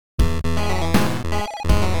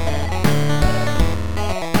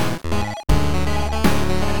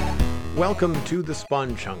Welcome to the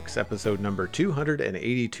Spawn Chunks, episode number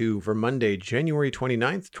 282 for Monday, January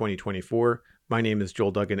 29th, 2024. My name is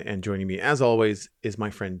Joel Duggan, and joining me, as always, is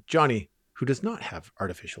my friend Johnny, who does not have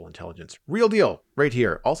artificial intelligence. Real deal, right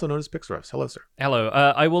here, also known as Pixarus. Hello, sir. Hello.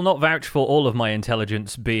 I will not vouch for all of my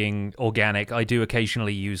intelligence being organic. I do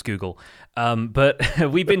occasionally use Google. But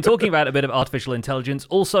we've been talking about a bit of artificial intelligence.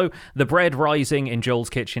 Also, the bread rising in Joel's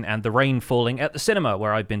kitchen and the rain falling at the cinema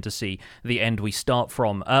where I've been to see The End We Start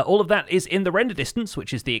From. All of that is in the render distance,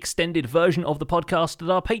 which is the extended version of the podcast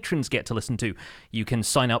that our patrons get to listen to. You can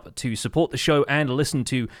sign up to support the show and listen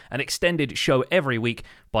to an extended show every week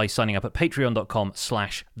by signing up at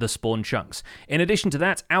patreon.com/thespawnchunks. In addition to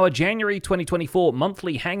that, our January 2024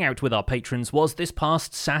 monthly hangout with our patrons was this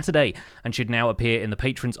past Saturday and should now appear in the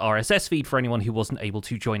patrons RSS feed for anyone who wasn't able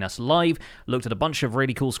to join us live. Looked at a bunch of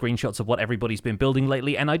really cool screenshots of what everybody's been building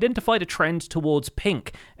lately and identified a trend towards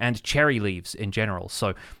pink and cherry leaves in general.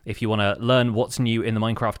 So if you want to learn what's new in the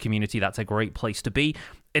Minecraft community, that's a great place to be.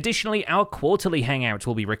 Additionally, our quarterly hangout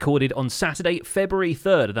will be recorded on Saturday, February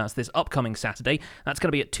 3rd. That's this upcoming Saturday. That's going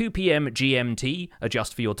to be at 2 p.m. GMT.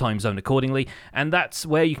 Adjust for your time zone accordingly. And that's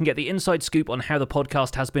where you can get the inside scoop on how the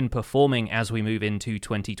podcast has been performing as we move into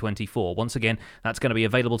 2024. Once again, that's going to be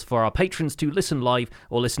available for our patrons to listen live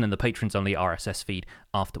or listen in the patrons-only RSS feed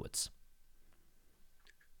afterwards.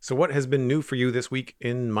 So what has been new for you this week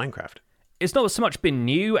in Minecraft? It's not so much been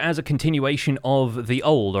new as a continuation of the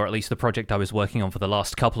old, or at least the project I was working on for the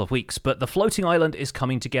last couple of weeks, but the floating island is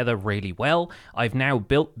coming together really well. I've now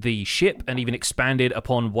built the ship and even expanded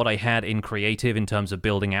upon what I had in creative in terms of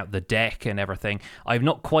building out the deck and everything. I've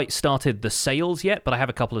not quite started the sails yet, but I have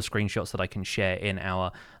a couple of screenshots that I can share in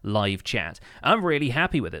our live chat. I'm really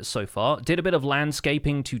happy with it so far. Did a bit of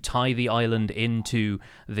landscaping to tie the island into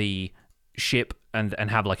the ship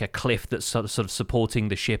and have like a cliff that's sort of supporting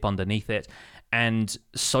the ship underneath it. And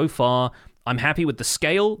so far, I'm happy with the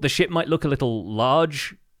scale. The ship might look a little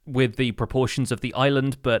large with the proportions of the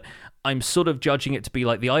island, but I'm sort of judging it to be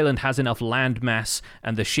like the island has enough land mass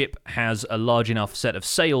and the ship has a large enough set of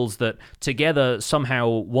sails that together somehow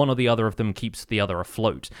one or the other of them keeps the other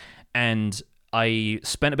afloat. And I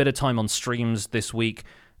spent a bit of time on streams this week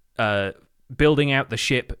building out the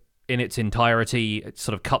ship in its entirety,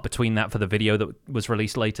 sort of cut between that for the video that was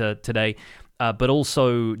released later today, but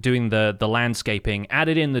also doing the landscaping,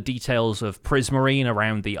 added in the details of prismarine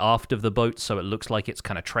around the aft of the boat, so it looks like it's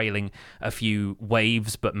kind of trailing a few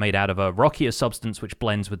waves, but made out of a rockier substance, which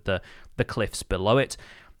blends with the cliffs below it.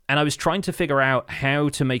 And I was trying to figure out how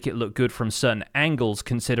to make it look good from certain angles,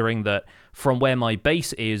 considering that from where my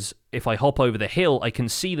base is, if I hop over the hill, I can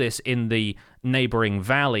see this in the neighboring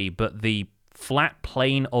valley, but the flat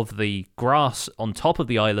plane of the grass on top of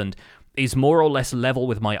the island is more or less level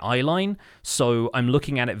with my eye line, so I'm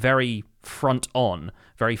looking at it very front on,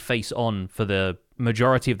 very face on for the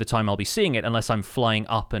majority of the time I'll be seeing it, unless I'm flying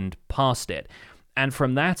up and past it. And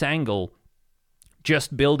from that angle,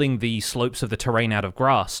 just building the slopes of the terrain out of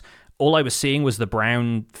grass, all I was seeing was the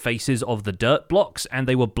brown faces of the dirt blocks, and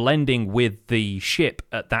they were blending with the ship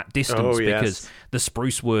at that distance because the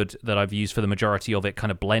spruce wood that I've used for the majority of it kind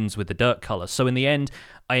of blends with the dirt color. So in the end,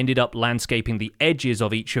 I ended up landscaping the edges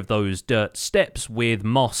of each of those dirt steps with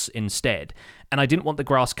moss instead. And I didn't want the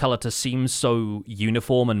grass color to seem so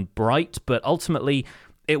uniform and bright, but ultimately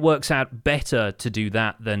it works out better to do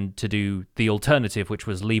that than to do the alternative, which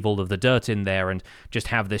was leave all of the dirt in there and just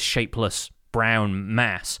have this shapeless brown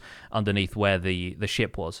mass underneath where the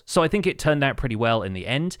ship was. So I think it turned out pretty well in the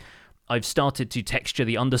end. I've started to texture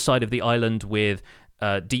the underside of the island with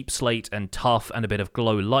deep slate and tuff and a bit of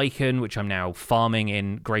glow lichen, which I'm now farming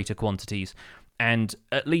in greater quantities. And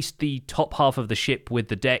at least the top half of the ship with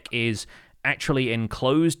the deck is actually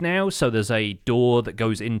enclosed now, so there's a door that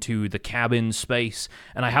goes into the cabin space,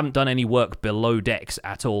 and I haven't done any work below decks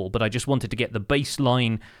at all, but I just wanted to get the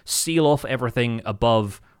baseline, seal off everything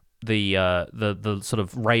above the sort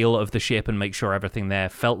of rail of the ship and make sure everything there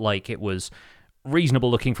felt like it was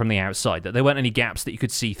reasonable looking from the outside, that there weren't any gaps that you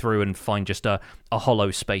could see through and find just a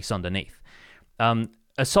hollow space underneath.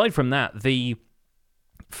 Aside from that, the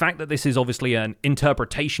fact that this is obviously an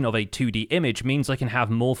interpretation of a 2D image means I can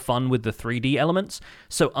have more fun with the 3D elements.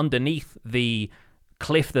 So underneath the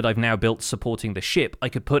cliff that I've now built supporting the ship, I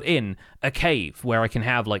could put in a cave where I can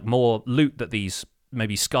have like more loot that these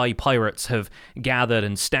maybe sky pirates have gathered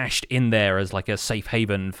and stashed in there as like a safe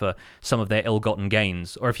haven for some of their ill-gotten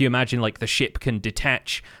gains. Or if you imagine like the ship can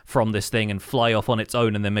detach from this thing and fly off on its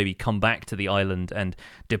own and then maybe come back to the island and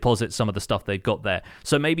deposit some of the stuff they've got there.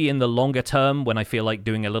 So maybe in the longer term, when I feel like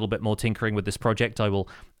doing a little bit more tinkering with this project, I will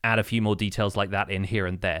add a few more details like that in here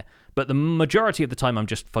and there. But the majority of the time, I'm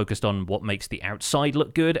just focused on what makes the outside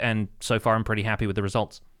look good, and so far I'm pretty happy with the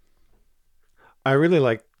results. I really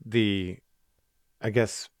like the, I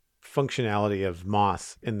guess, functionality of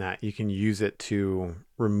moss in that you can use it to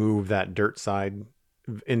remove that dirt side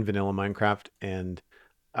in vanilla Minecraft. And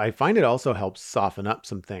I find it also helps soften up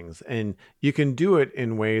some things. And you can do it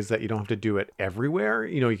in ways that you don't have to do it everywhere.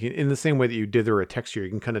 You know, you can, in the same way that you dither a texture, you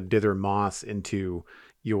can kind of dither moss into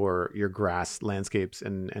your grass landscapes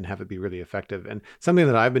and have it be really effective. And something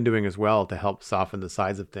that I've been doing as well to help soften the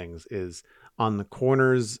sides of things is on the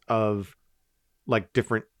corners of like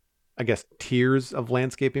different, I guess, tiers of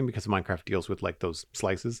landscaping, because Minecraft deals with like those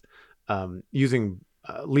slices, using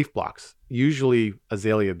leaf blocks, usually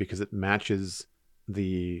azalea, because it matches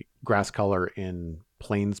the grass color in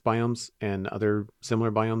plains biomes and other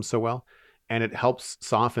similar biomes so well. And it helps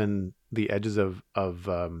soften the edges of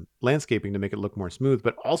landscaping to make it look more smooth,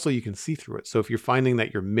 but also you can see through it. So if you're finding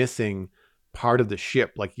that you're missing part of the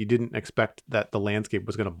ship, like you didn't expect that the landscape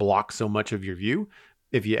was going to block so much of your view,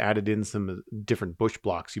 if you added in some different bush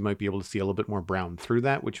blocks, you might be able to see a little bit more brown through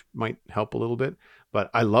that, which might help a little bit. But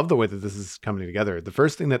I love the way that this is coming together. The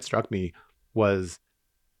first thing that struck me was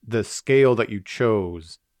the scale that you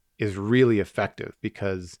chose is really effective,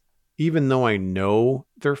 because even though I know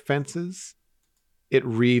they're fences, it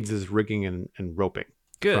reads as rigging and roping.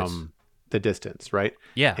 Good. From the distance, right?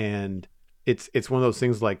 Yeah. And it's one of those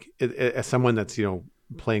things, like as someone that's, you know,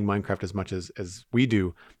 playing Minecraft as much as we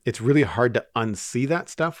do, it's really hard to unsee that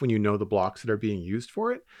stuff when you know the blocks that are being used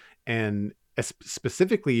for it. And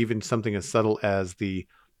specifically even something as subtle as the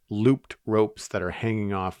looped ropes that are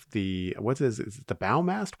hanging off the, is it the bow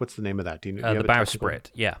mast? What's the name of that? Do you know? The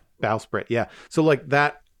bowsprit. Yeah. Bowsprit. Yeah. So like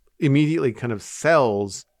that immediately kind of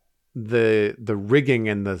sells the rigging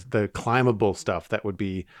and the climbable stuff that would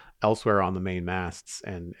be elsewhere on the main masts.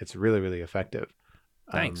 And it's really, really effective.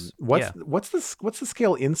 Thanks. What's the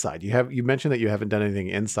scale inside? You mentioned that you haven't done anything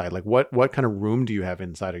inside. Like what kind of room do you have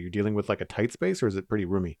inside? Are you dealing with like a tight space, or is it pretty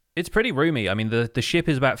roomy? It's pretty roomy. I mean, the ship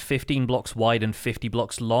is about 15 blocks wide and 50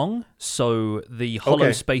 blocks long. So the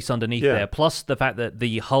hollow space underneath there, plus the fact that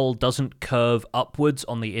the hull doesn't curve upwards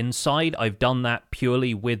on the inside, I've done that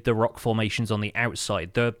purely with the rock formations on the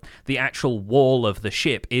outside. The actual wall of the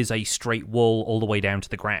ship is a straight wall all the way down to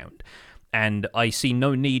the ground. And I see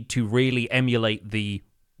no need to really emulate the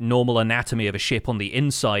normal anatomy of a ship on the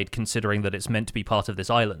inside, considering that it's meant to be part of this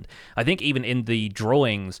island. I think even in the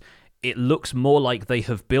drawings, it looks more like they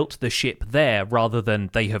have built the ship there rather than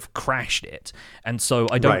they have crashed it. And so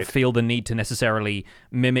I don't feel the need to necessarily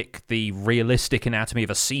mimic the realistic anatomy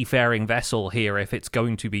of a seafaring vessel here if it's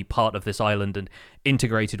going to be part of this island and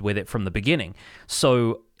integrated with it from the beginning.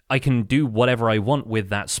 So I can do whatever I want with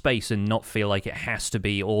that space and not feel like it has to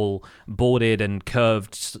be all boarded and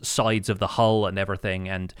curved sides of the hull and everything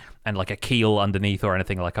and like a keel underneath or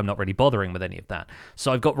anything. Like, I'm not really bothering with any of that.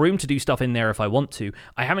 So I've got room to do stuff in there if I want to.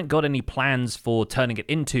 I haven't got any plans for turning it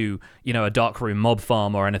into, you know, a dark room mob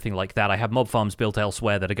farm or anything like that. I have mob farms built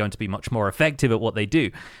elsewhere that are going to be much more effective at what they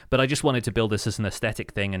do. But I just wanted to build this as an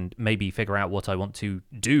aesthetic thing and maybe figure out what I want to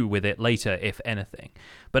do with it later, if anything.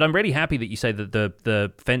 But I'm really happy that you say that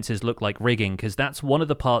the fences look like rigging, because that's one of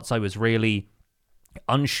the parts I was really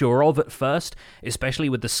unsure of at first, especially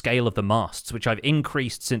with the scale of the masts, which I've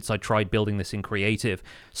increased since I tried building this in creative.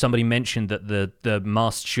 Somebody mentioned that the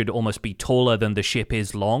mast should almost be taller than the ship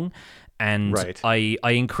is long, and I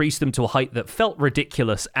increased them to a height that felt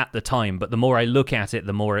ridiculous at the time, but the more I look at it,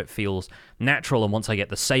 the more it feels natural, and once I get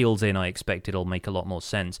the sails in, I expect it'll make a lot more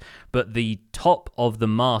sense. But the top of the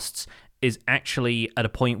masts is actually at a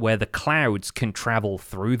point where the clouds can travel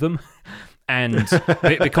through them. And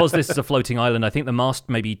because this is a floating island, I think the mast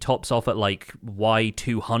maybe tops off at like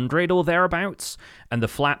Y200 or thereabouts, and the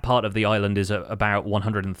flat part of the island is at about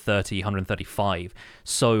 130, 135.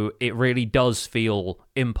 So it really does feel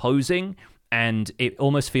imposing, and it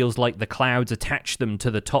almost feels like the clouds attach them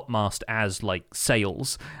to the topmast as like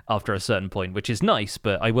sails after a certain point, which is nice,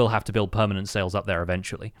 but I will have to build permanent sails up there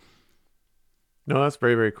eventually. No, that's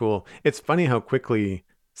very, very cool. It's funny how quickly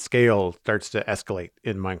scale starts to escalate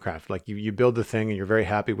in Minecraft. Like you build the thing and you're very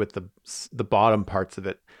happy with the bottom parts of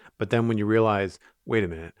it. But then when you realize, wait a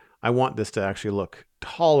minute, I want this to actually look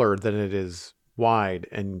taller than it is wide.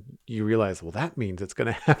 And you realize, well, that means it's going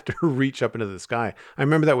to have to reach up into the sky. I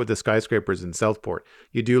remember that with the skyscrapers in Southport.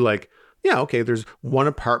 You do like yeah, okay, there's one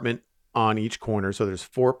apartment on each corner. So there's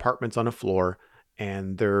 4 apartments on a floor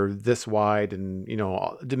and they're this wide and,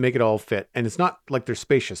 to make it all fit. And it's not like they're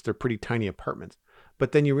spacious, they're pretty tiny apartments.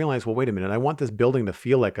 But then you realize, well, wait a minute, I want this building to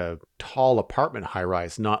feel like a tall apartment high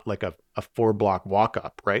rise, not like a 4 block walk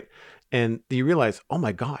up, right? And you realize, oh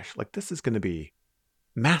my gosh, like this is going to be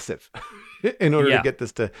massive in order to Yeah. get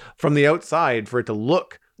this to, from the outside, for it to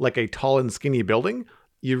look like a tall and skinny building.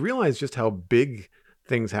 You realize just how big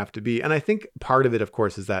things have to be. And I think part of it, of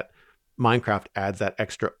course, is that Minecraft adds that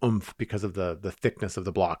extra oomph because of the thickness of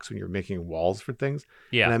the blocks when you're making walls for things.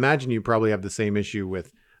 And Yeah. I imagine you probably have the same issue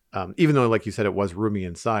with, even though, like you said, it was roomy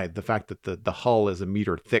inside, the fact that the hull is a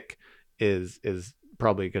meter thick is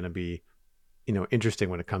probably going to be, interesting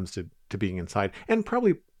when it comes to being inside, and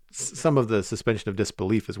probably some of the suspension of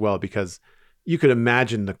disbelief as well, because you could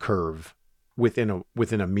imagine the curve within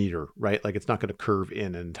a meter, right? Like it's not going to curve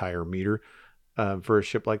in an entire meter for a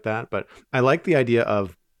ship like that. But I like the idea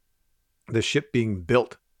of the ship being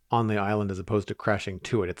built on the island as opposed to crashing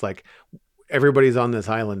to it. It's like everybody's on this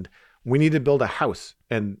island. We need to build a house,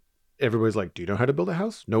 and everybody's like, "Do you know how to build a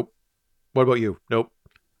house?" Nope. What about you? Nope.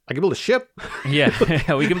 I can build a ship. Yeah.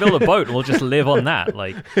 We can build a boat and we'll just live on that.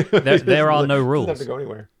 Like there are no rules. Doesn't have to go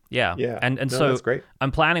anywhere. Yeah. Yeah. And No, so that's great.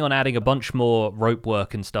 I'm planning on adding a bunch more rope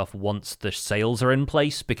work and stuff once the sails are in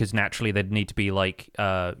place, because naturally there'd need to be like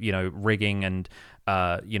rigging and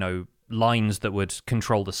lines that would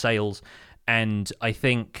control the sails. And I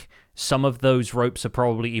think some of those ropes are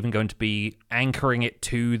probably even going to be anchoring it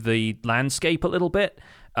to the landscape a little bit.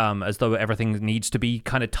 As though everything needs to be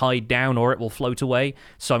kind of tied down or it will float away.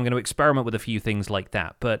 So I'm going to experiment with a few things like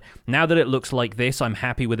that. But now that it looks like this, I'm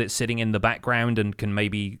happy with it sitting in the background and can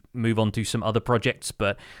maybe move on to some other projects.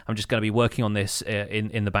 But I'm just going to be working on this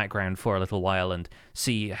in the background for a little while and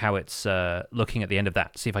see how it's looking at the end of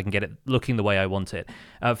that. See if I can get it looking the way I want it.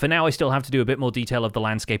 For now, I still have to do a bit more detail of the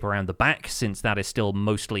landscape around the back, since that is still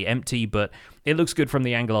mostly empty. But it looks good from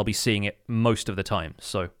the angle I'll be seeing it most of the time.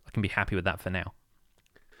 So I can be happy with that for now.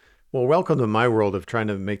 Well, welcome to my world of trying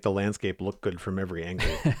to make the landscape look good from every angle.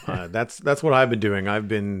 That's what I've been doing. I've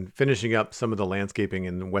been finishing up some of the landscaping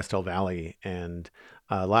in West Hill Valley, and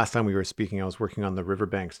last time we were speaking, I was working on the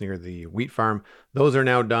riverbanks near the wheat farm. Those are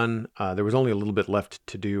now done. There was only a little bit left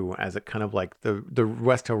to do, as it kind of like the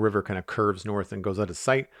West Hill River kind of curves north and goes out of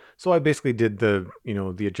sight. So I basically did the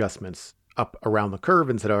adjustments up around the curve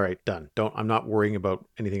and said, all right, done. I'm not worrying about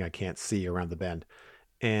anything I can't see around the bend.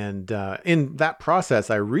 And in that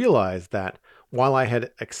process, I realized that while I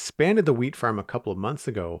had expanded the wheat farm a couple of months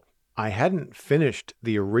ago, I hadn't finished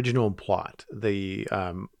the original plot, the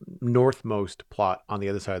northmost plot on the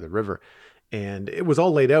other side of the river. And it was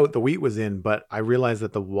all laid out, the wheat was in, but I realized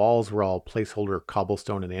that the walls were all placeholder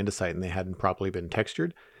cobblestone and andesite, and they hadn't properly been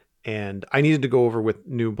textured. And I needed to go over with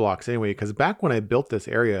new blocks anyway, because back when I built this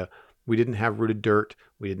area, we didn't have rooted dirt,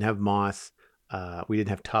 we didn't have moss, we didn't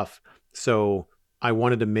have tuff. So I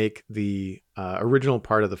wanted to make the original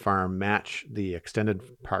part of the farm match the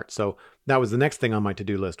extended part. So that was the next thing on my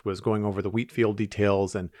to-do list, was going over the wheat field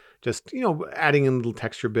details and just, adding in little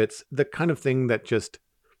texture bits, the kind of thing that just,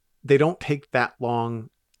 they don't take that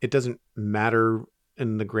long. It doesn't matter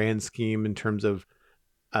in the grand scheme in terms of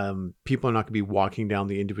people are not going to be walking down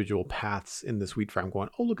the individual paths in this wheat farm going,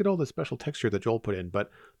 oh, look at all the special texture that Joel put in.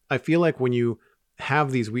 But I feel like when you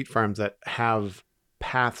have these wheat farms that have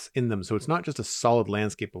paths in them, so it's not just a solid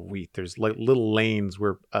landscape of wheat, there's like little lanes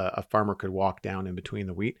where a farmer could walk down in between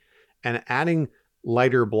the wheat, and adding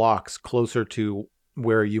lighter blocks closer to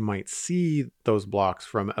where you might see those blocks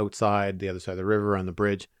from outside the other side of the river on the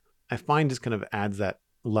bridge, I find just kind of adds that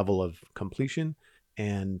level of completion.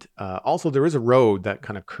 And also there is a road that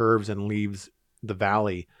kind of curves and leaves the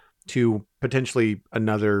valley to potentially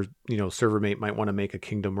another, server mate might want to make a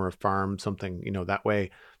kingdom or a farm, something, that way.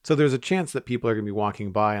 So there's a chance that people are going to be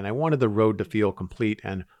walking by, and I wanted the road to feel complete,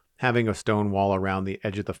 and having a stone wall around the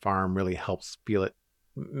edge of the farm really helps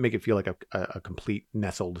make it feel like a complete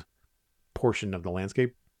nestled portion of the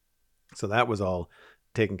landscape. So that was all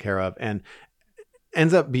taken care of, and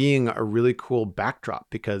ends up being a really cool backdrop,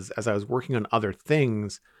 because as I was working on other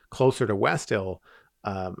things closer to West Hill,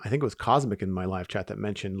 I think it was Cosmic in my live chat that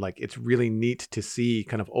mentioned, like, it's really neat to see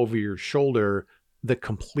kind of over your shoulder the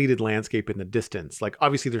completed landscape in the distance. Like,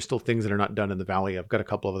 obviously there's still things that are not done in the valley. I've got a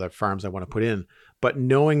couple of other farms I want to put in, but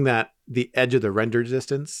knowing that the edge of the render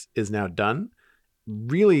distance is now done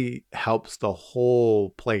really helps the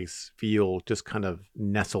whole place feel just kind of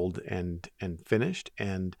nestled and finished,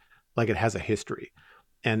 and like it has a history.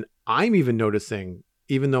 And I'm even noticing,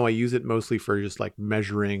 even though I use it mostly for just like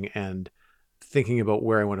measuring and thinking about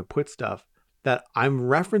where I want to put stuff, that I'm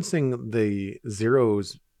referencing the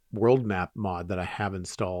zeros world map mod that I have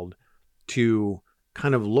installed to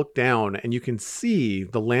kind of look down, and you can see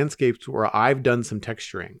the landscapes where I've done some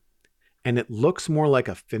texturing, and it looks more like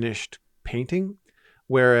a finished painting.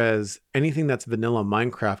 Whereas anything that's vanilla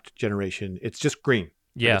Minecraft generation, it's just green.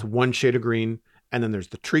 Like, Yeah. it's one shade of green, and then there's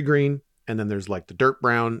the tree green, and then there's like the dirt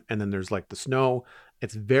brown, and then there's like the snow.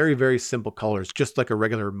 It's very, very simple colors, just like a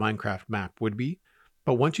regular Minecraft map would be.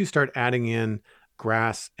 But once you start adding in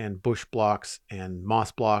grass and bush blocks and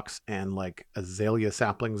moss blocks and like azalea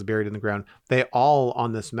saplings buried in the ground, they all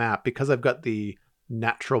on this map, because I've got the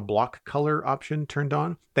natural block color option turned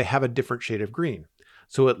on, they have a different shade of green.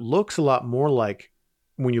 So it looks a lot more like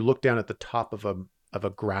when you look down at the top of a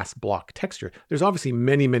grass block texture. There's obviously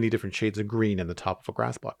many, many different shades of green in the top of a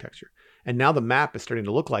grass block texture. And now the map is starting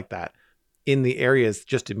to look like that in the areas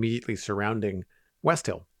just immediately surrounding West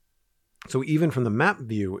Hill. So even from the map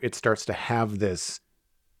view, it starts to have this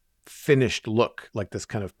finished look, like this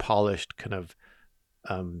kind of polished kind of,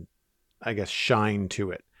 I guess, shine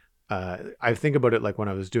to it. I think about it like when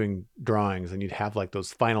I was doing drawings, and you'd have like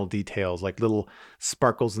those final details, like little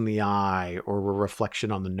sparkles in the eye or a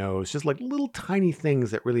reflection on the nose, just like little tiny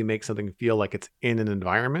things that really make something feel like it's in an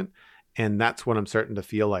environment. And that's what I'm starting to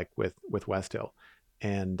feel like with West Hill.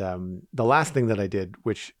 And the last thing that I did,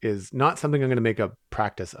 which is not something I'm going to make a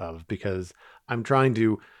practice of, because I'm trying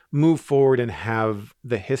to move forward and have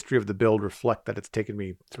the history of the build reflect that it's taken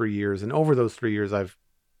me 3 years. And over those 3 years, I've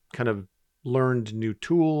kind of learned new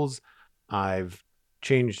tools. I've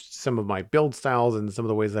changed some of my build styles and some of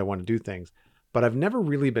the ways I want to do things, but I've never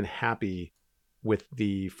really been happy with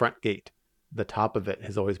the front gate. The top of it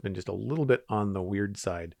has always been just a little bit on the weird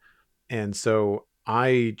side. And so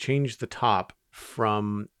I changed the top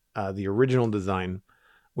from the original design,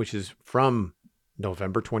 which is from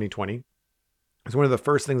November 2020. It's one of the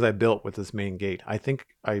first things I built with this main gate. I think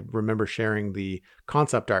I remember sharing the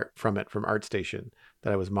concept art from it from ArtStation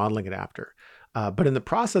that I was modeling it after. But in the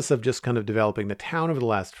process of just kind of developing the town over the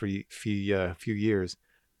last few years,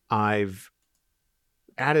 I've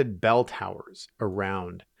added bell towers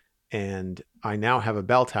around, and I now have a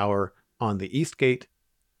bell tower on the east gate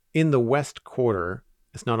in the west quarter.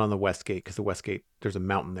 It's not on the west gate because the west gate, there's a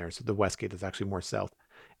mountain there. So the west gate is actually more south.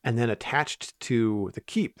 And then attached to the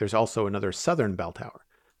keep, there's also another southern bell tower.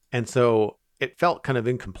 And so it felt kind of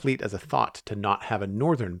incomplete as a thought to not have a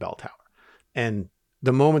northern bell tower. And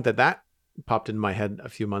the moment that popped in my head a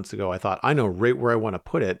few months ago, I thought, I know right where I want to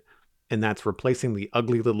put it. And that's replacing the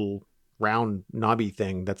ugly little round knobby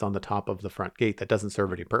thing that's on the top of the front gate that doesn't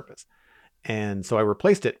serve any purpose. And so I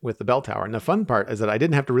replaced it with the bell tower. And the fun part is that I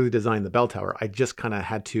didn't have to really design the bell tower. I just kind of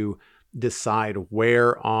had to decide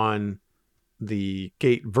where on the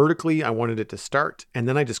gate vertically I wanted it to start. And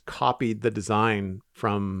then I just copied the design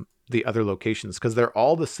from the other locations because they're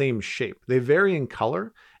all the same shape. They vary in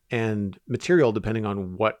color and material depending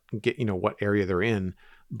on what area they're in.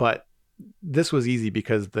 But this was easy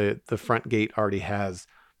because the front gate already has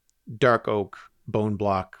dark oak, bone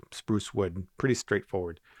block, spruce wood, pretty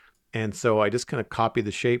straightforward. And so I just kind of copied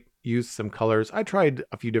the shape, used some colors. I tried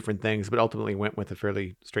a few different things, but ultimately went with a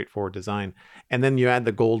fairly straightforward design. And then you add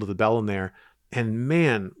the gold of the bell in there. And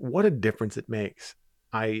man, what a difference it makes.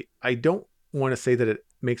 I don't want to say that it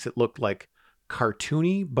makes it look like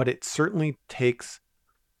cartoony, but it certainly takes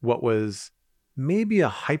what was maybe a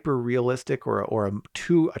hyper realistic or a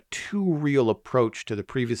too real approach to the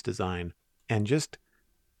previous design and just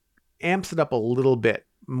amps it up a little bit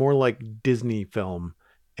more like Disney film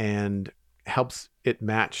and helps it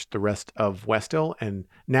match the rest of West Hill. And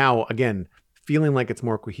now again, feeling like it's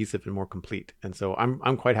more cohesive and more complete. And so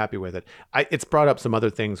I'm quite happy with it. It's brought up some other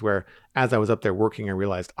things where as I was up there working, I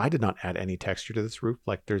realized I did not add any texture to this roof.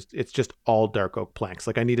 Like it's just all dark oak planks.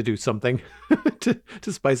 Like I need to do something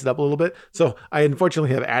to spice it up a little bit. So I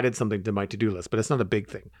unfortunately have added something to my to-do list, but it's not a big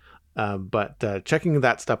thing. But checking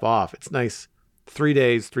that stuff off, it's nice. 3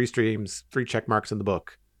 days, 3 streams, 3 check marks in the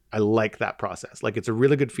book. I like that process. Like it's a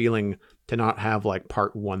really good feeling to not have like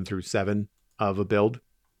part 1 through 7 of a build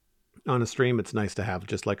on a stream. It's nice to have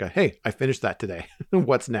just like hey, I finished that today.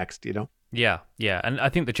 What's next, Yeah. And I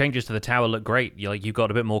think the changes to the tower look great. You've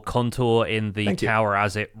got a bit more contour in the tower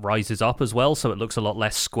as it rises up as well, so it looks a lot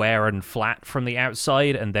less square and flat from the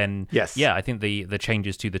outside. And then, I think the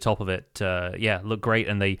changes to the top of it, look great,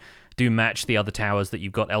 and they do match the other towers that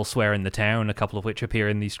you've got elsewhere in the town, a couple of which appear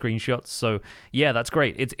in these screenshots. So yeah, that's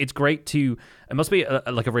great. It's great to, it must be a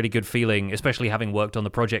really good feeling, especially having worked on the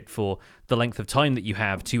project for the length of time that you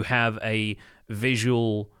have, to have a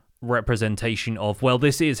visual representation of, well,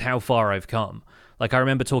 this is how far I've come. Like I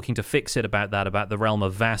remember talking to Fixit about the Realm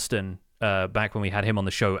of Vaston, back when we had him on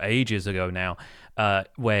the show ages ago now,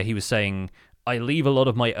 where he was saying, I leave a lot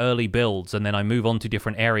of my early builds and then I move on to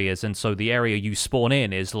different areas. And so the area you spawn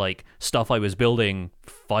in is like stuff I was building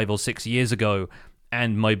 5 or 6 years ago.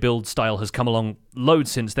 And my build style has come along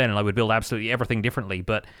loads since then. And I would build absolutely everything differently.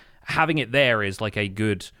 But having it there is like a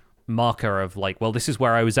good marker of like, well, this is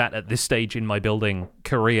where I was at this stage in my building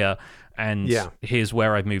career. And here's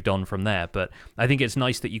where I've moved on from there. But I think it's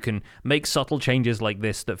nice that you can make subtle changes like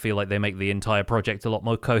this that feel like they make the entire project a lot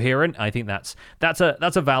more coherent. I think that's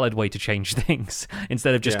a valid way to change things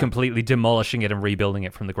instead of just completely demolishing it and rebuilding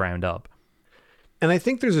it from the ground up. And I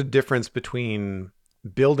think there's a difference between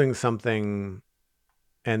building something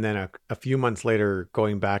and then a few months later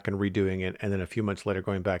going back and redoing it, and then a few months later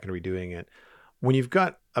going back and redoing it. When you've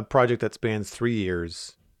got a project that spans 3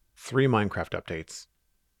 years, 3 Minecraft updates,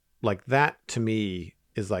 like that to me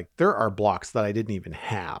is like, there are blocks that I didn't even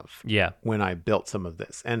have when I built some of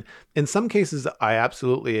this. And in some cases, I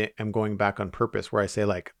absolutely am going back on purpose where I say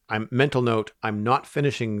like, mental note, I'm not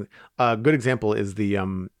finishing. A good example is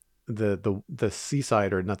the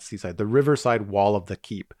seaside, or not the seaside, the riverside wall of the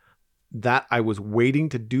keep. That I was waiting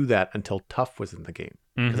to do that until Tough was in the game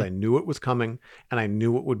because I knew it was coming and I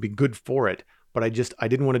knew it would be good for it. But I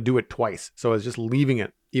didn't want to do it twice. So I was just leaving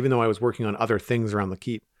it, even though I was working on other things around the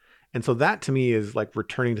keep. And so that to me is like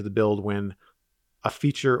returning to the build when a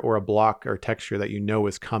feature or a block or texture that you know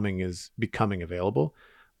is coming is becoming available.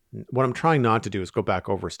 What I'm trying not to do is go back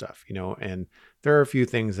over stuff, and there are a few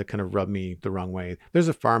things that kind of rub me the wrong way. There's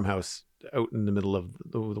a farmhouse out in the middle of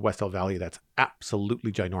the West Elk Valley that's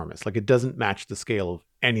absolutely ginormous. Like, it doesn't match the scale of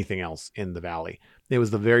anything else in the valley. It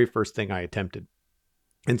was the very first thing I attempted.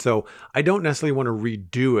 And so I don't necessarily want to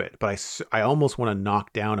redo it, but I almost want to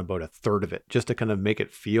knock down about a third of it just to kind of make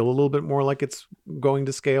it feel a little bit more like it's going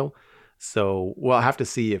to scale. So I'll have to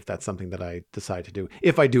see if that's something that I decide to do.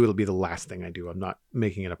 If I do, it'll be the last thing I do. I'm not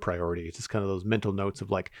making it a priority. It's just kind of those mental notes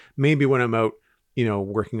of like, maybe when I'm out,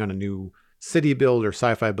 working on a new city build or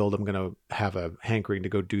sci-fi build, I'm going to have a hankering to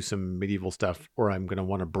go do some medieval stuff, or I'm going to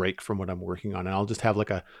want to break from what I'm working on. And I'll just have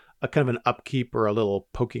like a kind of an upkeep or a little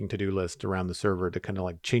poking to-do list around the server to kind of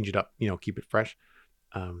like change it up, keep it fresh.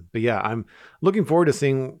 But yeah, I'm looking forward to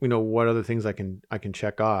seeing, what other things I can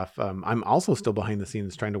check off. I'm also still behind the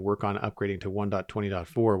scenes trying to work on upgrading to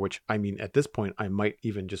 1.20.4, which I mean, at this point, I might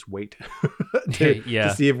even just wait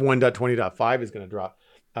to see if 1.20.5 is going to drop.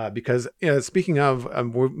 Because speaking of,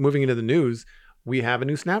 we're moving into the news, we have a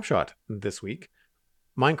new snapshot this week.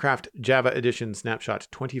 Minecraft Java Edition Snapshot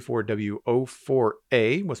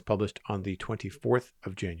 24W04A was published on the 24th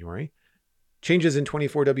of January. Changes in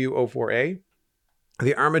 24W04A.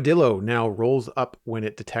 The armadillo now rolls up when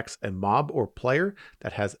it detects a mob or player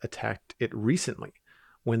that has attacked it recently.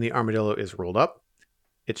 When the armadillo is rolled up,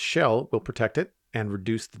 its shell will protect it and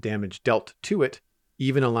reduce the damage dealt to it,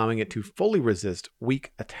 even allowing it to fully resist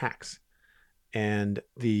weak attacks. And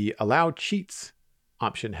the allow cheats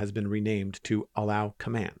option has been renamed to allow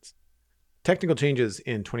commands. Technical changes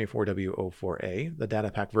in 24W04A. The data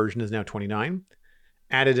pack version is now 29.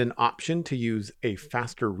 Added an option to use a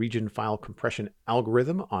faster region file compression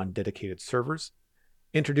algorithm on dedicated servers.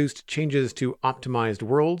 Introduced changes to optimized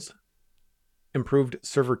worlds. Improved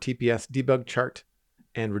server TPS debug chart.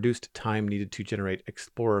 And reduced time needed to generate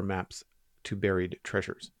explorer maps to buried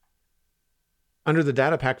treasures. Under the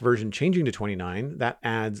data pack version changing to 29, that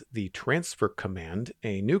adds the transfer command,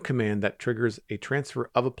 a new command that triggers a transfer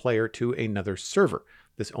of a player to another server.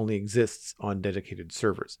 This only exists on dedicated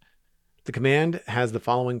servers. The command has the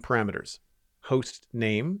following parameters: host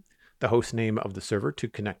name, the host name of the server to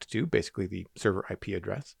connect to, basically the server IP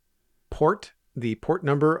address; port, the port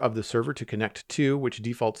number of the server to connect to, which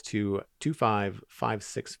defaults to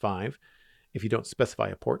 25565 if you don't specify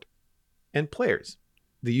a port; and players,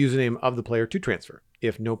 the username of the player to transfer.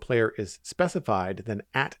 If no player is specified, then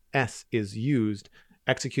 @s is used,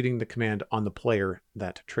 executing the command on the player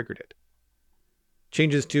that triggered it.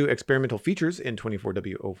 Changes to experimental features in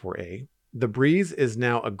 24W04A. The breeze is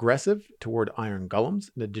now aggressive toward iron golems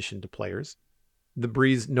in addition to players. The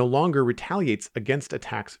breeze no longer retaliates against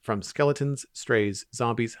attacks from skeletons, strays,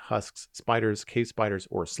 zombies, husks, spiders, cave spiders,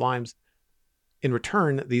 or slimes. In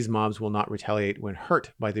return, these mobs will not retaliate when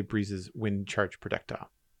hurt by the breeze's wind charge projectile.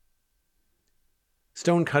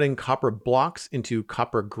 Stone cutting copper blocks into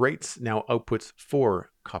copper grates now outputs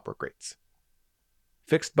 4 copper grates.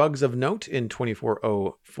 Fixed bugs of note in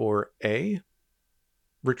 2404A.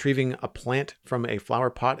 Retrieving a plant from a flower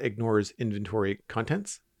pot ignores inventory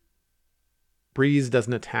contents. Breeze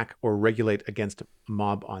doesn't attack or regulate against a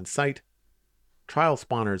mob on site. Trial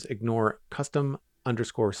spawners ignore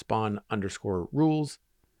custom_spawn_ rules.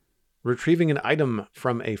 Retrieving an item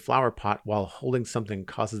from a flower pot while holding something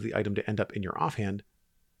causes the item to end up in your offhand.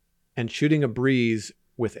 and shooting a breeze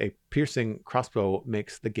with a piercing crossbow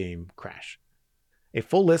makes the game crash. A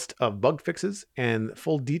full list of bug fixes and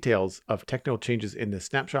full details of technical changes in this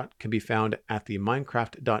snapshot can be found at the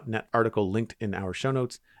Minecraft.net article linked in our show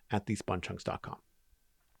notes at thespawnchunks.com.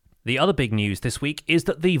 The other big news this week is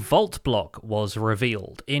that the Vault block was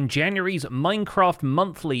revealed. In January's Minecraft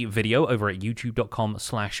Monthly video over at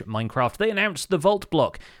youtube.com/Minecraft, they announced the Vault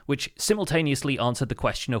block, which simultaneously answered the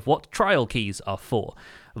question of what trial keys are for.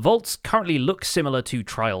 Vaults currently look similar to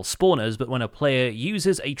trial spawners, but when a player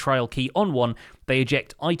uses a trial key on one, they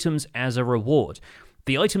eject items as a reward.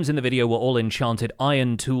 The items in the video were all enchanted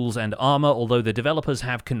iron tools and armor, although the developers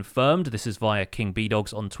have confirmed, this is via King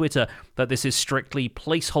B-Dogs on Twitter, that this is strictly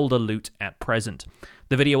placeholder loot at present.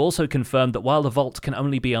 The video also confirmed that while the vault can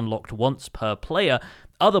only be unlocked once per player,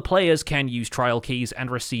 other players can use trial keys and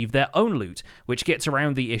receive their own loot, which gets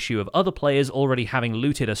around the issue of other players already having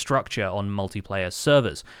looted a structure on multiplayer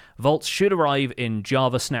servers. Vaults should arrive in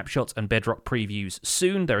Java snapshots and Bedrock previews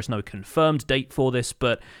soon. There is no confirmed date for this,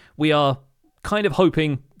 but we are kind of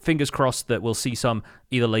hoping, fingers crossed, that we'll see some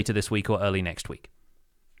either later this week or early next week.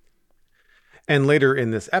 And later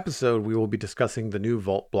in this episode, we will be discussing the new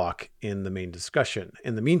Vault block in the main discussion.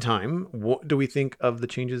 In the meantime, what do we think of the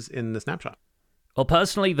changes in the snapshot? Well,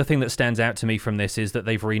 personally, the thing that stands out to me from this is that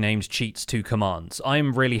they've renamed cheats to commands.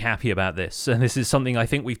 I'm really happy about this, and this is something I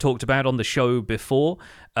think we've talked about on the show before.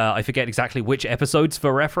 I forget exactly which episodes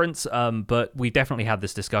for reference, but we definitely had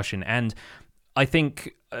this discussion, and I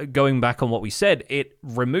think, going back on what we said, it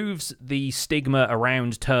removes the stigma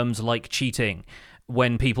around terms like cheating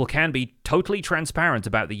when people can be totally transparent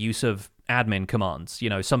about the use of admin commands. You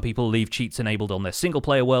know, some people leave cheats enabled on their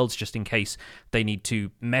single-player worlds just in case they need to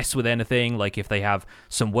mess with anything, like if they have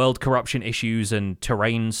some world corruption issues and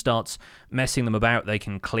terrain starts messing them about, they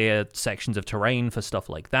can clear sections of terrain for stuff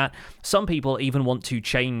like that. Some people even want to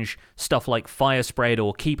change stuff like fire spread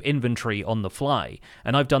or keep inventory on the fly,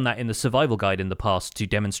 and I've done that in the survival guide in the past to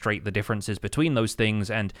demonstrate the differences between those things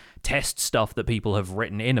and test stuff that people have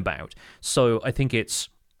written in about. So I think it's,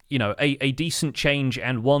 you know, a decent change,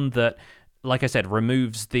 and one that, like I said,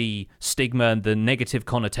 removes the stigma and the negative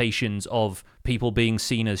connotations of people being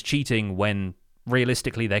seen as cheating when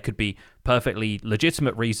realistically there could be perfectly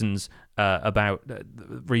legitimate reasons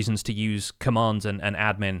reasons to use commands and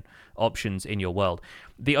admin options in your world.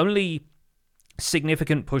 The only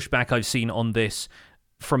significant pushback I've seen on this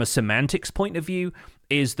from a semantics point of view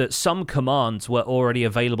is that some commands were already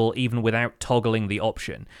available even without toggling the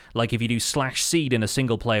option. Like if you do /seed in a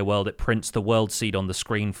single-player world, it prints the world seed on the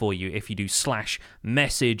screen for you. If you do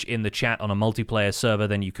 /message in the chat on a multiplayer server,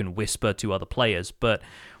 then you can whisper to other players. But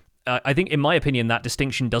I think, in my opinion, that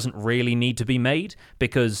distinction doesn't really need to be made,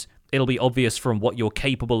 because it'll be obvious from what you're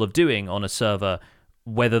capable of doing on a server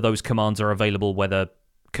whether those commands are available, whether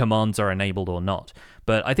commands are enabled or not.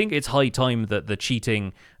 But I think it's high time that the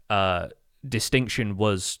cheating distinction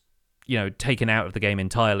was, you know, taken out of the game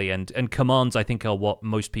entirely, and commands, I think, are what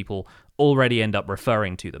most people already end up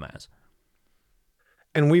referring to them as.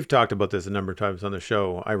 And we've talked about this a number of times on the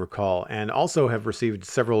show, I recall, and also have received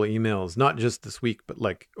several emails, not just this week, but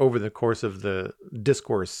like over the course of the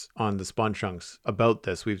discourse on the Spawn Chunks about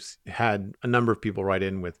this. We've had a number of people write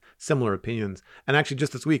in with similar opinions. And actually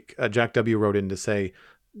just this week, Jack W. wrote in to say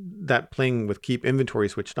that playing with keep inventory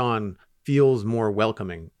switched on feels more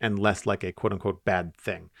welcoming and less like a quote unquote bad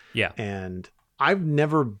thing. Yeah. And I've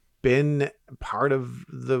never been part of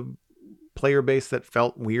the player base that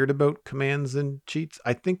felt weird about commands and cheats.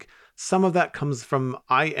 I think some of that comes from,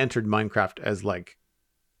 I entered Minecraft as like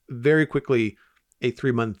very quickly a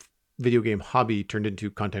 3-month video game hobby turned into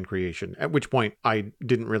content creation, at which point I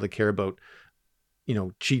didn't really care about, you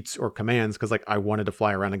know, cheats or commands, because like I wanted to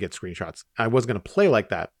fly around and get screenshots. I was going to play like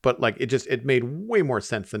that, but like it made way more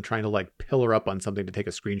sense than trying to like pillar up on something to take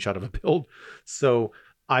a screenshot of a build. So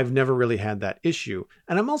I've never really had that issue.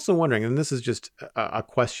 And I'm also wondering, and this is just a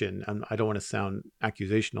question, and I don't want to sound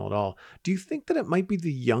accusational at all, do you think that it might be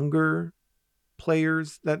the younger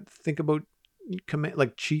players that think about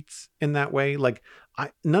like cheats in that way? Like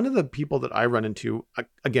none of the people that I run into,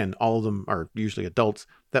 again, all of them are usually adults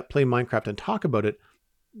that play Minecraft and talk about it,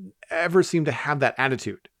 ever seem to have that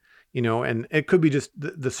attitude, you know? And it could be just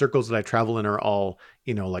the circles that I travel in are all,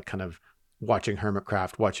 you know, like kind of watching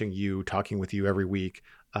Hermitcraft, watching you, talking with you every week,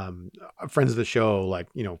 friends of the show, like,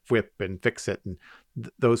 you know, Whip and Fixit and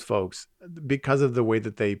those folks, because of the way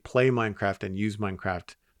that they play Minecraft and use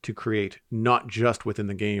Minecraft to create not just within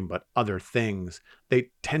the game, but other things, they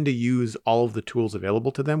tend to use all of the tools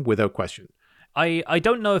available to them without question. I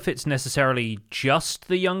don't know if it's necessarily just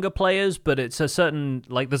the younger players, but it's a certain,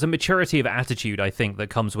 like, there's a maturity of attitude, I think, that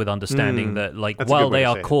comes with understanding that, like, That's a while good way they to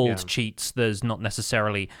are say it, called yeah. cheats, there's not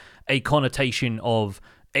necessarily a connotation of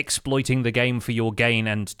exploiting the game for your gain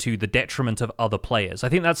and to the detriment of other players. I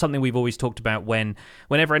think that's something we've always talked about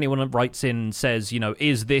whenever anyone writes in and says,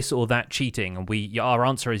 is this or that cheating? And our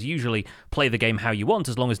answer is usually play the game how you want,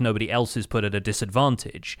 as long as nobody else is put at a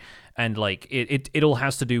disadvantage. And like it all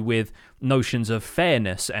has to do with notions of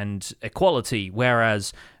fairness and equality,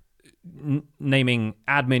 whereas naming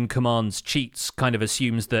admin commands cheats kind of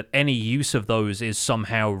assumes that any use of those is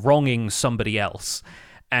somehow wronging somebody else.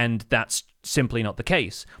 And that's simply not the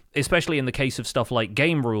case, especially in the case of stuff like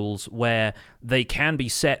game rules, where they can be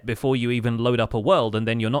set before you even load up a world, and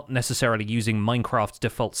then you're not necessarily using Minecraft's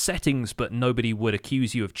default settings, but nobody would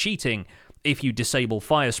accuse you of cheating if you disable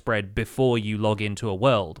fire spread before you log into a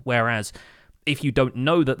world. Whereas if you don't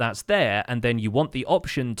know that that's there, and then you want the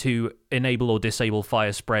option to enable or disable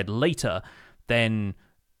fire spread later, then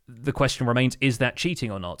the question remains, is that cheating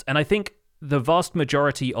or not? And I think the vast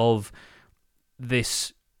majority of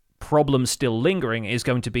this problem still lingering is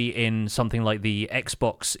going to be in something like the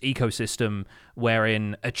Xbox ecosystem,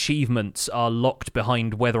 wherein achievements are locked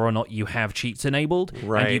behind whether or not you have cheats enabled,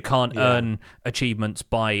 Right, and you can't yeah. earn achievements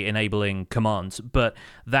by enabling commands. But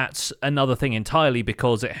that's another thing entirely,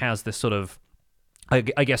 because it has this sort of,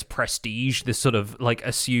 I guess, prestige, this sort of like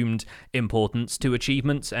assumed importance to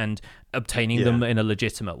achievements and obtaining them in a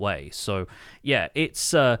legitimate way. So yeah,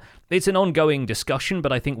 it's an ongoing discussion,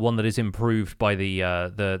 but I think one that is improved by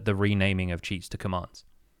the renaming of cheats to commands.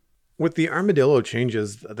 With the armadillo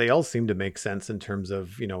changes, they all seem to make sense in terms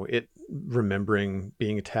of, it remembering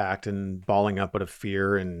being attacked and balling up out of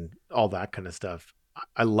fear and all that kind of stuff.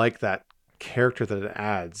 I like that character that it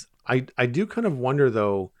adds. I do kind of wonder,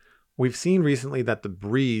 though, we've seen recently that the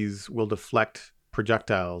breeze will deflect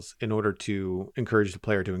projectiles in order to encourage the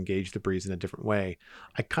player to engage the breeze in a different way.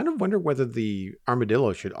 I kind of wonder whether the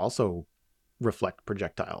armadillo should also reflect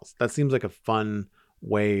projectiles. That seems like a fun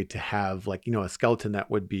way to have, like, a skeleton that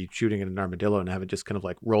would be shooting at an armadillo and have it just kind of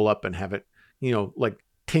like roll up and have it, like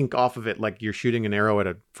tink off of it like you're shooting an arrow at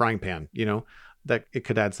a frying pan, that it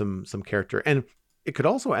could add some character. And it could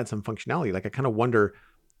also add some functionality. Like, I kind of wonder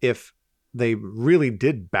if they really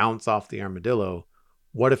did bounce off the armadillo.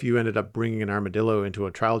 What if you ended up bringing an armadillo into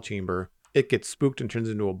a trial chamber, it gets spooked and turns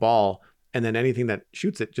into a ball, and then anything that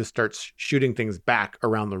shoots it just starts shooting things back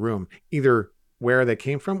around the room, either where they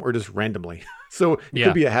came from or just randomly. So it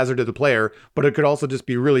could be a hazard to the player, but it could also just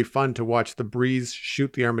be really fun to watch the breeze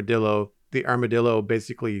shoot the armadillo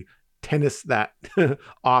basically tennis that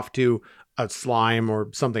off to a slime or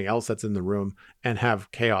something else that's in the room and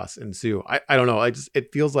have chaos ensue. I don't know.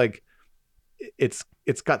 It feels like it's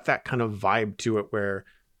got that kind of vibe to it where,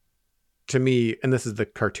 to me, and this is the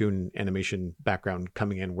cartoon animation background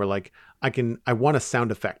coming in, where like I want a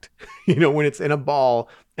sound effect, when it's in a ball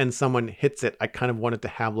and someone hits it, I kind of want it to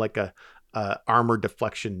have like a armor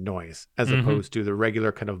deflection noise as opposed to the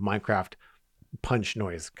regular kind of Minecraft punch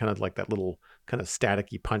noise, kind of like that little kind of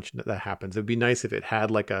staticky punch that happens. It'd be nice if it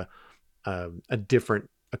had like a different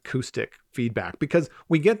acoustic feedback, because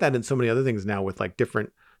we get that in so many other things now with like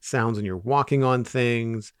different sounds when you're walking on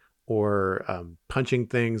things or punching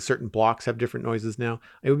things. Certain blocks have different noises now.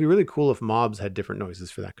 It would be really cool if mobs had different noises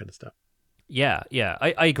for that kind of stuff. Yeah.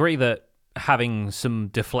 I agree that having some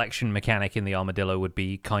deflection mechanic in the armadillo would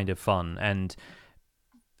be kind of fun, and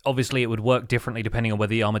obviously it would work differently depending on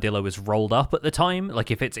whether the armadillo is rolled up at the time. Like,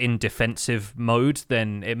 if it's in defensive mode,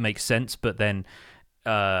 then it makes sense, but then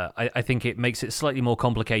I think it makes it slightly more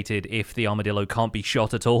complicated if the armadillo can't be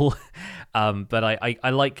shot at all. But I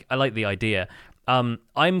like the idea.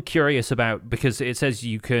 I'm curious about, because it says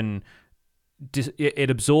you can it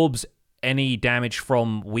absorbs any damage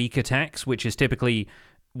from weak attacks, which is typically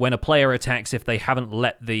when a player attacks if they haven't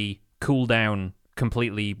let the cooldown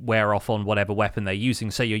completely wear off on whatever weapon they're using.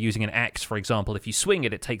 Say you're using an axe, for example. If you swing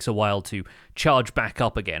it, it takes a while to charge back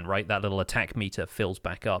up again, right? That little attack meter fills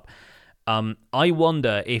back up. I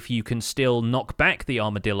wonder if you can still knock back the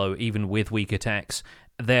armadillo even with weak attacks.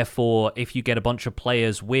 Therefore, if you get a bunch of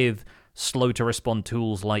players with slow to respond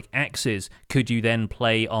tools like axes, could you then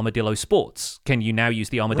play armadillo sports? Can you now use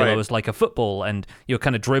the armadillo as like a football, and you're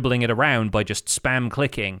kind of dribbling it around by just spam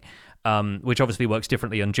clicking, which obviously works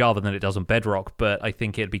differently on Java than it does on Bedrock, but I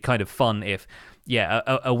think it'd be kind of fun if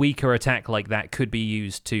a weaker attack like that could be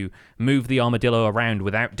used to move the armadillo around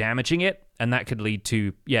without damaging it, and that could lead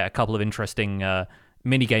to a couple of interesting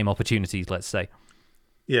mini-game opportunities, let's say.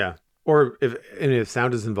 Yeah. Or if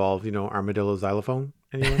sound is involved, armadillo xylophone.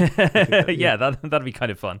 anyone? I think that, Yeah, that'd be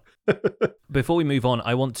kind of fun. Before we move on,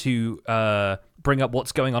 I want to bring up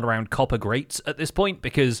what's going on around copper grates at this point,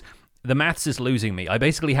 because the maths is losing me. I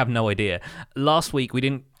basically have no idea. Last week, we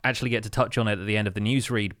didn't actually get to touch on it at the end of the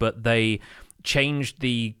newsread, but they changed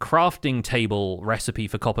the crafting table recipe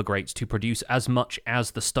for copper grates to produce as much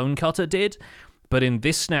as the stonecutter did. But in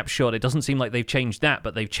this snapshot, it doesn't seem like they've changed that,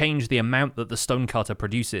 but they've changed the amount that the stonecutter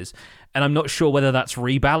produces. And I'm not sure whether that's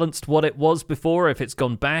rebalanced what it was before, if it's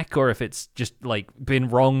gone back, or if it's just like been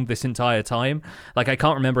wrong this entire time. Like, I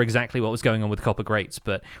can't remember exactly what was going on with copper grates,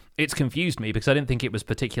 but it's confused me because I didn't think it was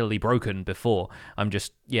particularly broken before. I'm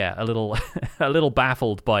just, a little a little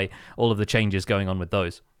baffled by all of the changes going on with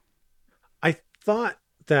those. I thought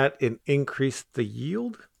that it increased the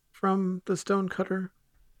yield from the stonecutter.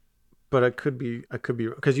 But I could be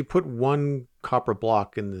because you put one copper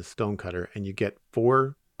block in the stonecutter and you get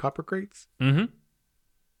 4 copper grates. Mm-hmm.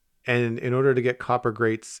 And in order to get copper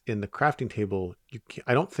grates in the crafting table,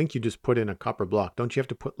 I don't think you just put in a copper block. Don't you have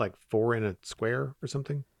to put like 4 in a square or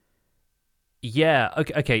something? Yeah,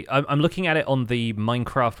 okay. I'm looking at it on the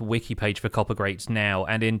Minecraft wiki page for copper grates now,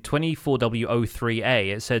 and in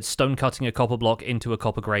 24W03A, it said stone cutting a copper block into a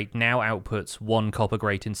copper grate now outputs 1 copper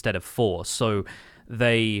grate instead of 4. So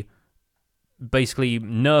they basically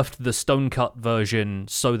nerfed the stone cut version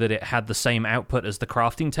so that it had the same output as the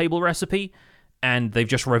crafting table recipe, and they've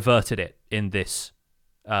just reverted it in this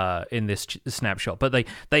snapshot. But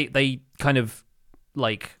they kind of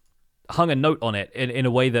like hung a note on it in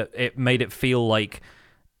a way that it made it feel like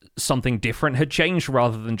something different had changed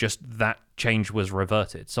rather than just that change was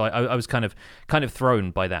reverted. So I was kind of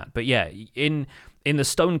thrown by that. But yeah, in the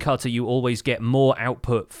stonecutter, you always get more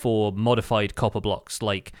output for modified copper blocks.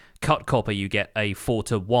 Like cut copper, you get a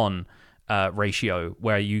 4-to-1 ratio,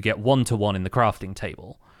 where you get 1-to-1 in the crafting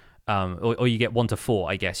table. Or you get 1-to-4,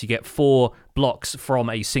 I guess. You get 4 blocks from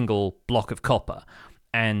a single block of copper.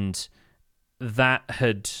 And that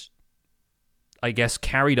had, I guess,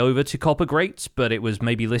 carried over to copper grates, but it was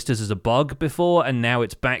maybe listed as a bug before, and now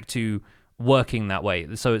it's back to working that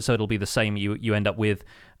way. So it'll be the same. You end up with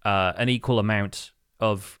an equal amount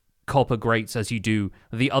of copper grates as you do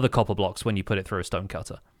the other copper blocks when you put it through a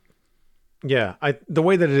stonecutter. Yeah, the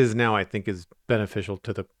way that it is now, I think, is beneficial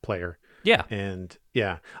to the player. Yeah, and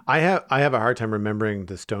I have a hard time remembering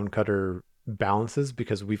the stonecutter balances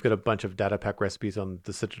because we've got a bunch of data pack recipes on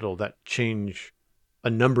the Citadel that change a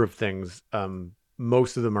number of things.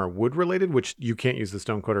 Most of them are wood related, which you can't use the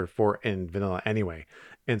stonecutter for in vanilla anyway.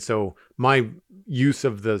 And so my use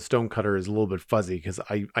of the stonecutter is a little bit fuzzy because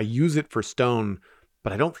I use it for stone,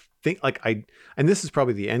 but I don't think and this is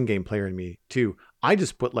probably the end game player in me too. I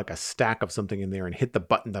just put like a stack of something in there and hit the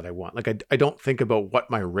button that I want. Like I don't think about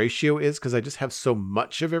what my ratio is because I just have so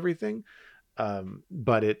much of everything.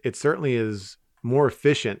 But it certainly is more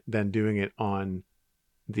efficient than doing it on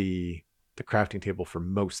the crafting table for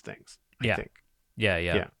most things, I think.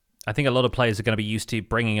 Yeah. I think a lot of players are going to be used to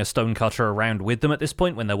bringing a stonecutter around with them at this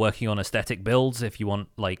point when they're working on aesthetic builds. If you want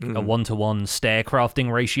like a 1-to-1 stair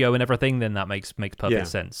crafting ratio and everything, then that makes perfect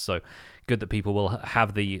sense. So good that people will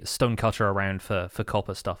have the stonecutter around for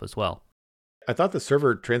copper stuff as well. I thought the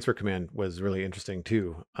server transfer command was really interesting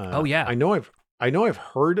too. Oh yeah, I know I've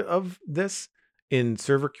heard of this in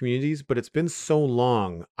server communities, but it's been so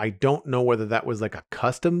long. I don't know whether that was like a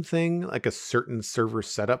custom thing, like a certain server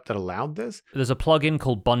setup that allowed this. There's a plugin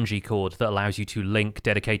called Bungee Cord that allows you to link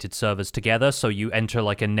dedicated servers together. So you enter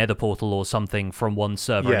like a nether portal or something from one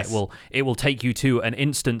server, yes. and it will take you to an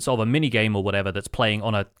instance of a minigame or whatever that's playing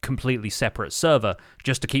on a completely separate server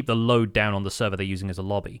just to keep the load down on the server they're using as a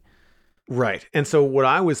lobby. Right. And so what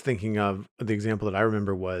I was thinking of, the example that I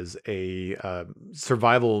remember was a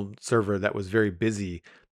survival server that was very busy.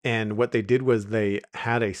 And what they did was they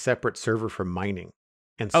had a separate server for mining.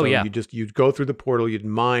 And so you'd go through the portal, you'd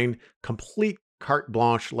mine, complete carte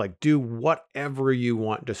blanche, like do whatever you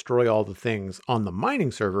want, destroy all the things on the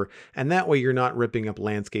mining server. And that way you're not ripping up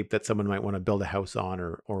landscape that someone might want to build a house on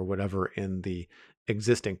or whatever in the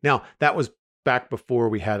existing. Now, that was back before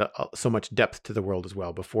we had so much depth to the world as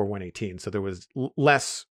well, before 1.18. So there was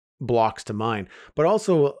less blocks to mine, but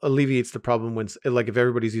also alleviates the problem when, like, if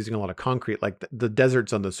everybody's using a lot of concrete, like the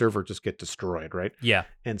deserts on the server just get destroyed, right? Yeah.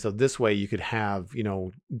 And so this way you could have,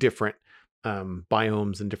 different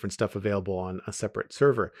biomes and different stuff available on a separate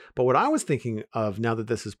server. But what I was thinking of now that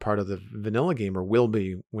this is part of the vanilla game, or will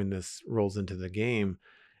be when this rolls into the game,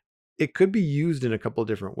 it could be used in a couple of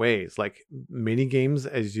different ways, like mini games,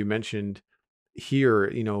 as you mentioned here,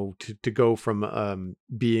 to go from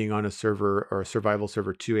being on a server or a survival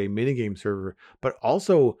server to a minigame server, but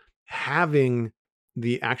also having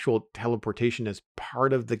the actual teleportation as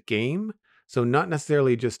part of the game. So not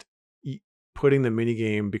necessarily just putting the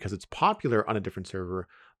minigame because it's popular on a different server,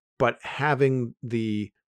 but having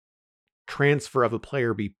the transfer of the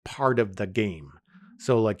player be part of the game.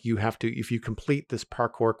 So like you have to, if you complete this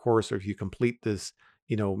parkour course or if you complete this,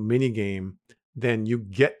 mini game, then you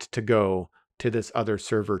get to go to this other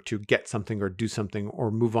server to get something or do something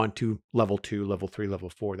or move on to level 2, level 3, level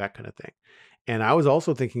 4, that kind of thing. And I was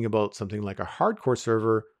also thinking about something like a hardcore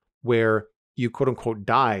server where you quote unquote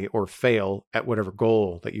die or fail at whatever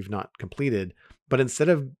goal that you've not completed. But instead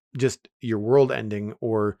of just your world ending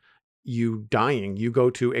or you dying, you go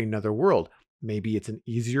to another world. Maybe it's an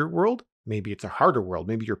easier world. Maybe it's a harder world.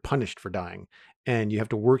 Maybe you're punished for dying and you have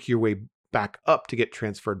to work your way back up to get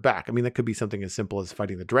transferred back. I mean, that could be something as simple as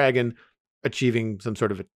fighting the dragon, achieving some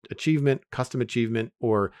sort of achievement, custom achievement,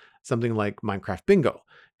 or something like Minecraft Bingo.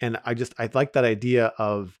 And I like that idea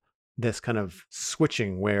of this kind of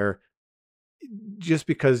switching where just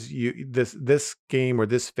because this game or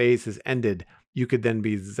this phase has ended, you could then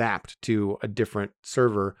be zapped to a different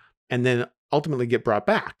server and then ultimately get brought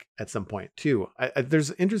back at some point too.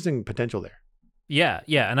 There's interesting potential there. Yeah,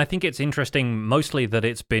 and I think it's interesting mostly that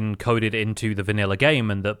it's been coded into the vanilla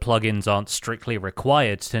game and that plugins aren't strictly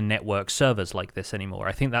required to network servers like this anymore.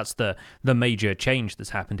 I think that's the major change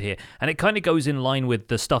that's happened here. And it kind of goes in line with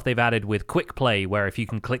the stuff they've added with Quick Play, where if you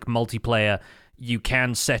can click multiplayer, you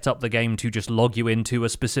can set up the game to just log you into a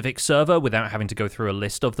specific server without having to go through a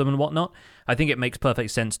list of them and whatnot. I think it makes perfect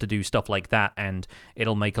sense to do stuff like that, and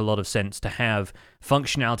it'll make a lot of sense to have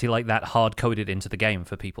functionality like that hard-coded into the game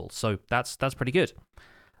for people. So that's pretty good.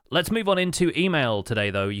 Let's move on into email today,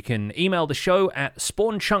 though. You can email the show at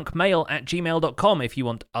spawnchunkmail@gmail.com if you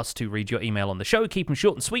want us to read your email on the show. Keep them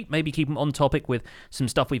short and sweet. Maybe keep them on topic with some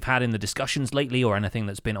stuff we've had in the discussions lately or anything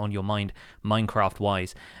that's been on your mind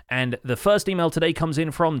Minecraft-wise. And the first email today comes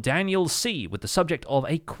in from Daniel C. with the subject of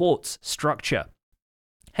a quartz structure.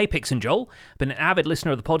 Hey Pix and Joel, been an avid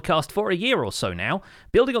listener of the podcast for a year or so now.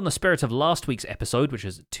 Building on the spirit of last week's episode, which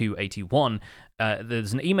is 281,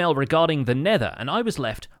 there's an email regarding the Nether, and I was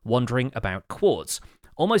left wondering about quartz.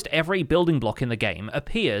 Almost every building block in the game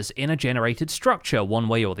appears in a generated structure one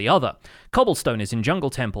way or the other. Cobblestone is in jungle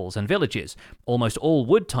temples and villages. Almost all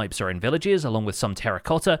wood types are in villages, along with some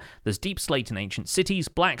terracotta. There's deep slate in ancient cities,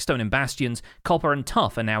 blackstone in bastions, copper and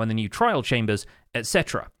tuff are now in the new trial chambers,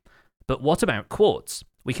 etc. But what about quartz?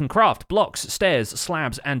 We can craft blocks, stairs,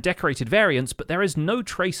 slabs, and decorated variants, but there is no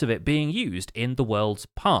trace of it being used in the world's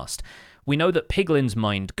past. We know that piglins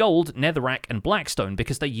mined gold, netherrack, and blackstone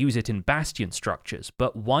because they use it in bastion structures,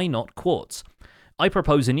 but why not quartz? I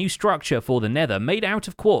propose a new structure for the Nether made out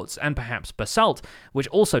of quartz and perhaps basalt, which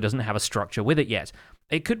also doesn't have a structure with it yet.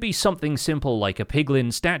 It could be something simple like a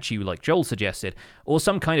piglin statue like Joel suggested, or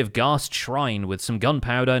some kind of ghast shrine with some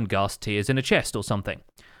gunpowder and ghast tears in a chest or something.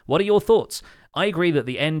 What are your thoughts? I agree that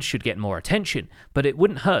the end should get more attention, but it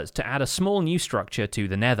wouldn't hurt to add a small new structure to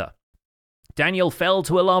the Nether. Daniel fell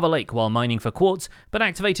to a lava lake while mining for quartz, but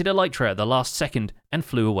activated Elytra at the last second and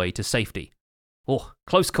flew away to safety. Oh,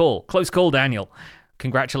 close call, Daniel.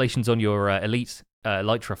 Congratulations on your elite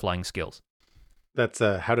Elytra flying skills. That's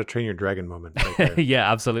a How to Train Your Dragon moment right there. Yeah,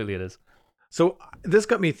 absolutely it is. So this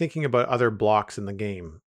got me thinking about other blocks in the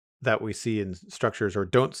game that we see in structures or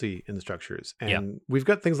don't see in the structures. And We've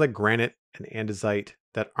got things like granite and andesite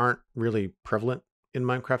that aren't really prevalent in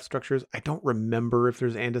Minecraft structures. I don't remember if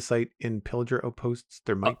there's andesite in pillager outposts.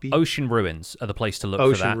 There might be. Ocean ruins are the place to look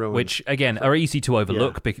for that, which again are easy to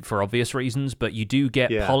overlook for obvious reasons, but you do get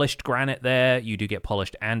polished granite there, you do get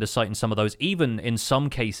polished andesite in some of those, even in some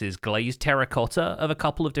cases glazed terracotta of a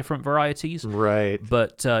couple of different varieties. Right.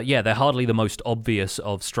 But they're hardly the most obvious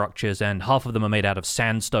of structures, and half of them are made out of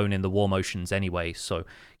sandstone in the warm oceans anyway. So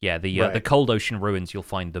the cold ocean ruins, you'll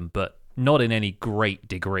find them, but not in any great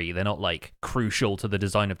degree. They're not like crucial to the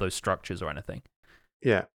design of those structures or anything.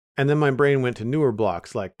 Yeah. And then my brain went to newer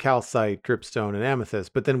blocks like calcite, dripstone, and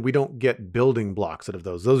amethyst, but then we don't get building blocks out of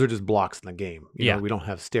those. Those are just blocks in the game. You know, we don't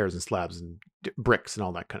have stairs and slabs and bricks and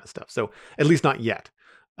all that kind of stuff. So at least not yet,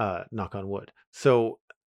 knock on wood. So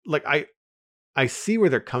like I see where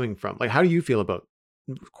they're coming from. Like, how do you feel about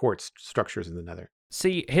quartz structures in the Nether?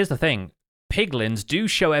 See, here's the thing. Piglins do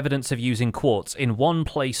show evidence of using quartz in one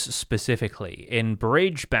place specifically. In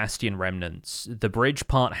Bridge Bastion Remnants, the bridge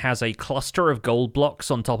part has a cluster of gold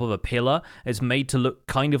blocks on top of a pillar. It's made to look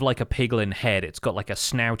kind of like a piglin head. It's got like a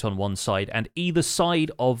snout on one side, and either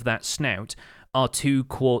side of that snout are 2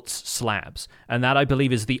 quartz slabs. And that, I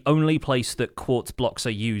believe, is the only place that quartz blocks are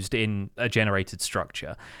used in a generated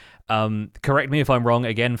structure. Correct me if I'm wrong.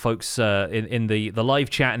 Again, folks, in the live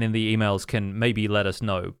chat and in the emails can maybe let us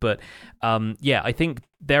know. But yeah, I think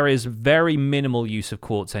there is very minimal use of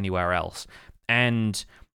quartz anywhere else. And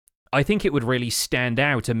I think it would really stand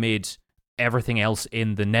out amid everything else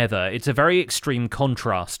in the Nether. It's a very extreme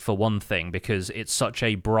contrast, for one thing, because it's such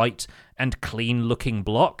a bright and clean looking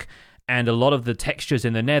block. And a lot of the textures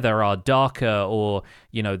in the Nether are darker, or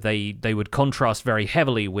they would contrast very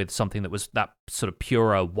heavily with something that was that sort of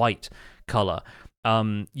purer white color.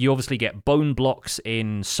 You obviously get bone blocks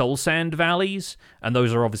in soul sand valleys, and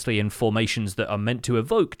those are obviously in formations that are meant to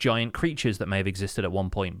evoke giant creatures that may have existed at one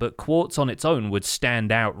point. But quartz on its own would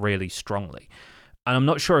stand out really strongly. And I'm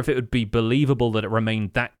not sure if it would be believable that it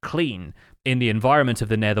remained that clean in the environment of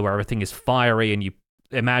the Nether, where everything is fiery and you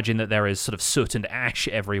imagine that there is sort of soot and ash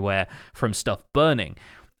everywhere from stuff burning.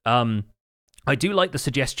 I do like the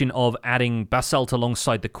suggestion of adding basalt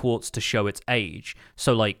alongside the quartz to show its age.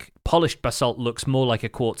 So, like, polished basalt looks more like a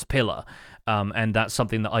quartz pillar. And that's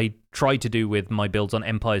something that I tried to do with my builds on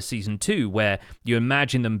Empire Season 2, where you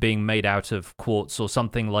imagine them being made out of quartz or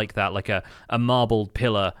something like that, like a marbled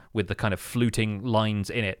pillar with the kind of fluting lines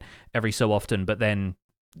in it every so often, but then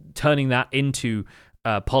turning that into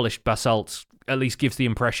polished basalt at least gives the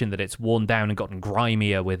impression that it's worn down and gotten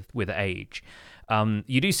grimier with age.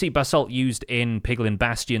 You do see basalt used in Piglin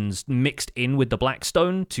Bastions mixed in with the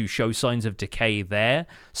Blackstone to show signs of decay there.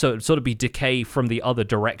 So it would sort of be decay from the other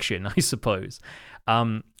direction, I suppose.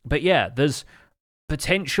 But yeah, there's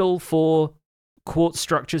potential for quartz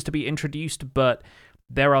structures to be introduced, but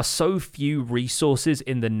there are so few resources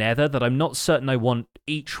in the Nether that I'm not certain I want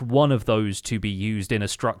each one of those to be used in a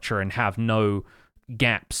structure and have no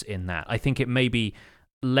gaps in that. I think it maybe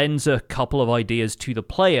lends a couple of ideas to the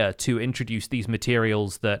player to introduce these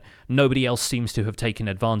materials that nobody else seems to have taken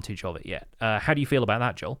advantage of it yet. How do you feel about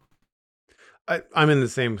that, Joel? I'm in the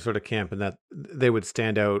same sort of camp in that they would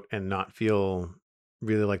stand out and not feel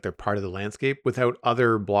really like they're part of the landscape without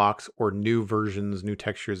other blocks or new versions, new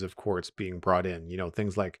textures of quartz being brought in.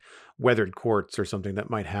 Things like weathered quartz or something that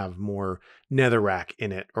might have more netherrack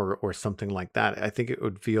in it or something like that. I think it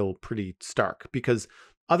would feel pretty stark because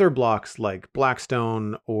other blocks like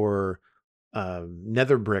Blackstone or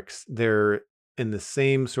nether bricks, they're in the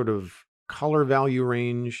same sort of color value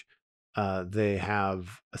range. They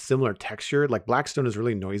have a similar texture. Like Blackstone is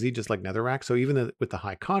really noisy, just like netherrack. So even with the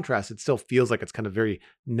high contrast, it still feels like it's kind of very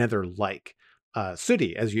nether-like.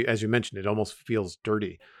 Sooty, as you mentioned, it almost feels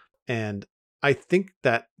dirty. And I think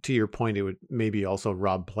that, to your point, it would maybe also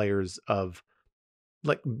rob players of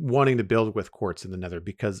like wanting to build with quartz in the Nether,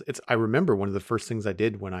 because I remember one of the first things I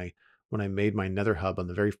did when I made my Nether hub on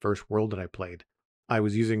the very first world that I played, I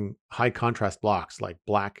was using high contrast blocks like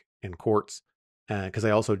black and quartz, because I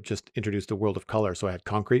also just introduced a world of color, so I had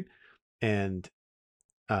concrete, and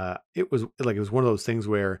it was one of those things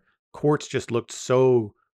where quartz just looked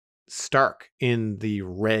so stark in the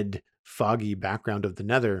red foggy background of the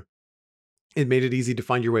Nether. It made it easy to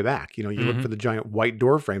find your way back. You look for the giant white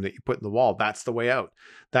door frame that you put in the wall. That's the way out,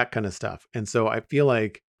 that kind of stuff. And so I feel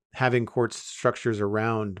like having quartz structures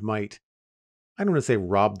around might, I don't want to say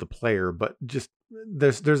rob the player, but just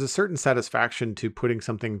there's a certain satisfaction to putting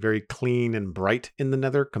something very clean and bright in the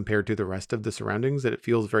Nether compared to the rest of the surroundings, that it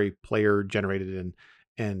feels very player generated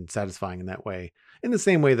and satisfying in that way. In the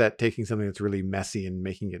same way that taking something that's really messy and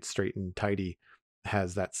making it straight and tidy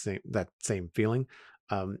has that same feeling.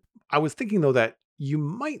 I was thinking though that you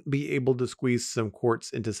might be able to squeeze some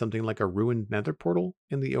quartz into something like a ruined Nether portal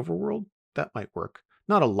in the overworld. That might work.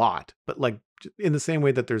 Not a lot, but like in the same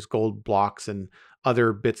way that there's gold blocks and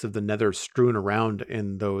other bits of the Nether strewn around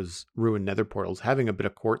in those ruined Nether portals, having a bit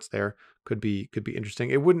of quartz there could be interesting.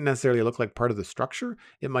 It wouldn't necessarily look like part of the structure.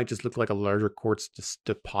 It might just look like a larger quartz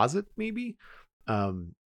deposit, maybe.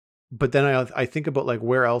 But then I think about like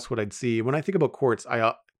where else would I see when I think about quartz.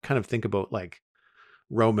 I kind of think about like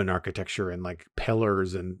Roman architecture and like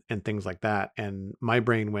pillars and things like that. And my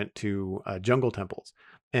brain went to jungle temples.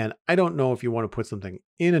 And I don't know if you want to put something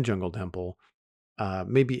in a jungle temple,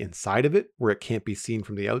 maybe inside of it where it can't be seen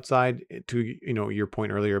from the outside. To your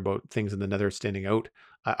point earlier about things in the Nether standing out,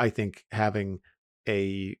 I think having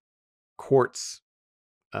a quartz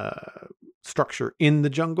structure in the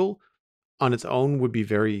jungle on its own would be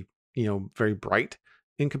very bright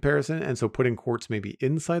in comparison. And so putting quartz maybe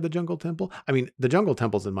inside the jungle temple. I mean, the jungle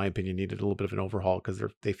temples, in my opinion, needed a little bit of an overhaul because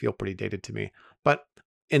they feel pretty dated to me. But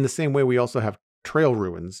in the same way, we also have trail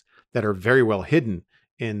ruins that are very well hidden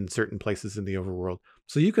in certain places in the overworld.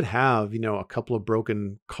 So you could have, a couple of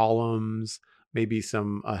broken columns, maybe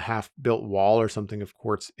some half-built wall or something of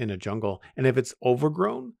quartz in a jungle. And if it's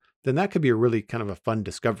overgrown, then that could be a really kind of a fun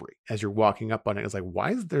discovery as you're walking up on it. It's like,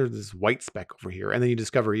 why is there this white speck over here? And then you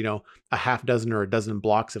discover, a half dozen or a dozen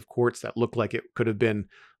blocks of quartz that look like it could have been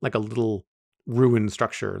like a little ruined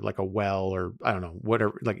structure, like a well, or I don't know,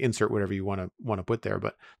 whatever, like insert whatever you want to put there.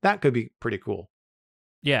 But that could be pretty cool.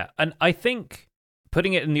 Yeah, and I think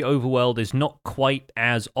putting it in the overworld is not quite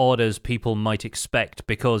as odd as people might expect,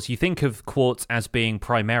 because you think of quartz as being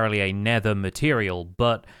primarily a nether material,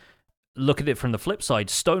 but look at it from the flip side.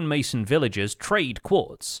 Stonemason villagers trade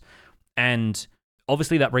quartz, and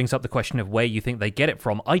obviously that brings up the question of where you think they get it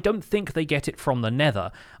from. I don't think they get it from the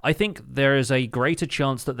nether. I think there is a greater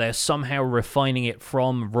chance that they're somehow refining it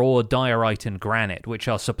from raw diorite and granite, which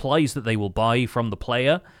are supplies that they will buy from the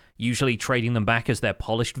player, usually trading them back as their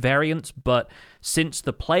polished variants. But since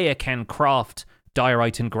the player can craft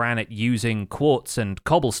diorite and granite using quartz and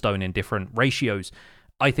cobblestone in different ratios,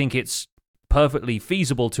 I think it's perfectly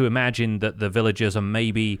feasible to imagine that the villagers are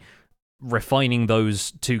maybe refining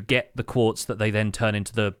those to get the quartz that they then turn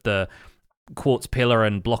into the quartz pillar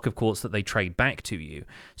and block of quartz that they trade back to you.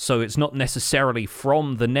 So it's not necessarily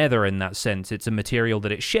from the nether in that sense. It's a material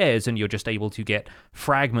that it shares, and you're just able to get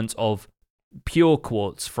fragments of pure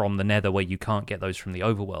quartz from the nether where you can't get those from the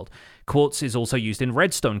overworld. Quartz is also used in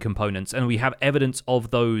redstone components, and we have evidence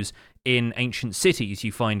of those in ancient cities.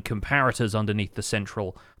 You find comparators underneath the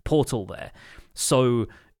central portal there. So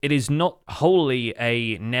it is not wholly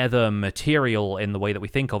a nether material in the way that we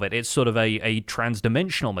think of it. It's sort of a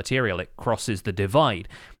trans-dimensional material. It crosses the divide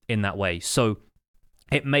in that way. So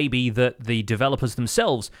it may be that the developers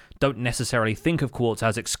themselves don't necessarily think of quartz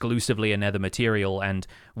as exclusively a nether material and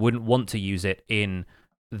wouldn't want to use it in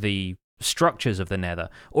the structures of the nether.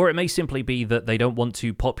 Or it may simply be that they don't want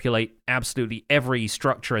to populate absolutely every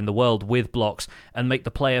structure in the world with blocks and make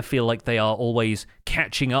the player feel like they are always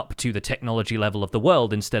catching up to the technology level of the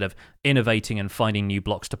world instead of innovating and finding new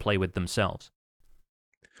blocks to play with themselves.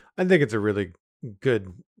 I think it's a really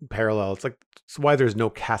good parallel. It's like, it's why there's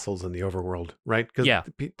no castles in the overworld, right? Because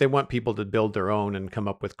they want people to build their own and come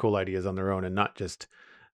up with cool ideas on their own, and not just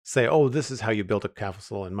say, oh, this is how you build a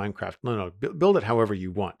castle in Minecraft. No, build it however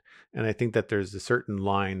you want. And I think that there's a certain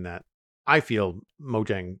line that I feel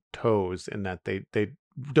Mojang toes, in that they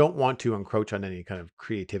don't want to encroach on any kind of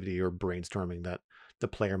creativity or brainstorming that the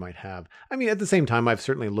player might have. I mean, at the same time, I've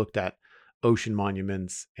certainly looked at ocean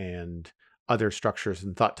monuments and other structures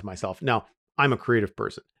and thought to myself, now, I'm a creative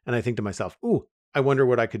person, and I think to myself, ooh, I wonder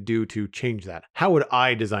what I could do to change that. How would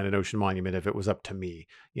I design an ocean monument if it was up to me?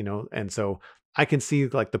 And so I can see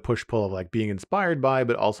like the push-pull of like being inspired by,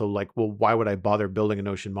 but also like, well, why would I bother building an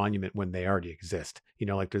ocean monument when they already exist?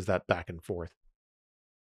 Like there's that back and forth.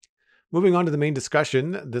 Moving on to the main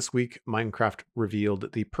discussion, this week Minecraft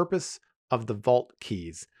revealed the purpose of the vault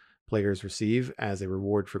keys players receive as a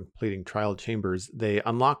reward for completing trial chambers. They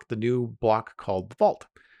unlock the new block called the vault,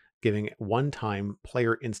 giving one-time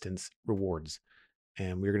player instance rewards.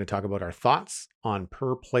 And we're going to talk about our thoughts on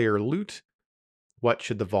per player loot. What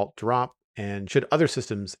should the vault drop? And should other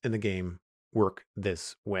systems in the game work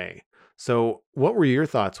this way? So what were your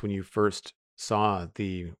thoughts when you first saw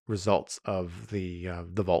the results of the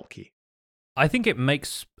vault key? I think it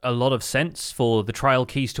makes a lot of sense for the trial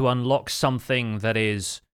keys to unlock something that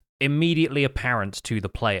is immediately apparent to the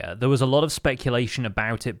player. There was a lot of speculation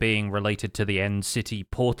about it being related to the End City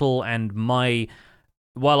portal, and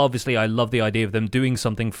while obviously I love the idea of them doing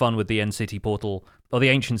something fun with the End City portal, or the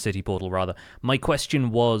Ancient City portal rather, my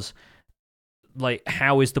question was, like,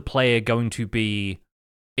 how is the player going to be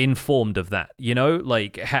informed of that?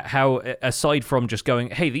 Like, how, aside from just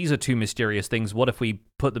going, hey, these are two mysterious things, what if we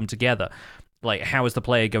put them together? Like, how is the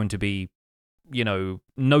player going to be,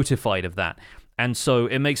 notified of that? And so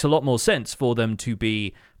it makes a lot more sense for them to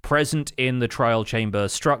be present in the trial chamber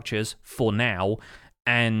structures for now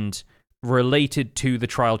and related to the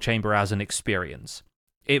trial chamber as an experience.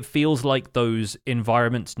 It feels like those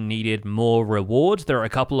environments needed more reward. There are a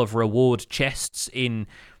couple of reward chests in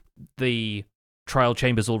the trial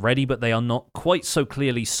chambers already, but they are not quite so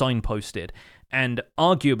clearly signposted. And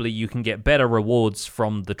arguably, you can get better rewards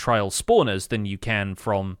from the trial spawners than you can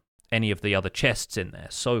from any of the other chests in there.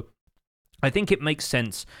 So I think it makes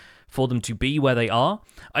sense for them to be where they are.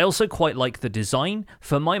 I also quite like the design.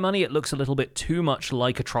 For my money, it looks a little bit too much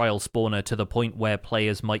like a trial spawner to the point where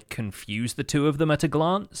players might confuse the two of them at a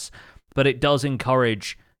glance, but it does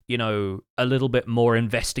encourage, a little bit more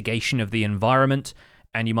investigation of the environment,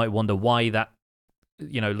 and you might wonder why that,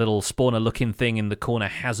 little spawner-looking thing in the corner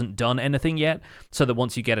hasn't done anything yet, so that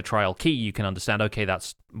once you get a trial key, you can understand, okay,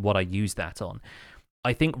 that's what I use that on.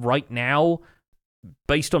 I think right now,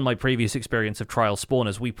 based on my previous experience of trial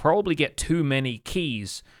spawners, we probably get too many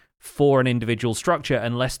keys for an individual structure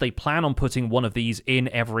unless they plan on putting one of these in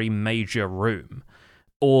every major room,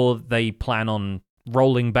 or they plan on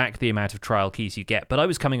rolling back the amount of trial keys you get. But I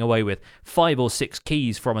was coming away with 5 or 6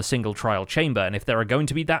 keys from a single trial chamber, and if there are going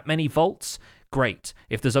to be that many vaults, great.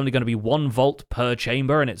 If there's only going to be 1 vault per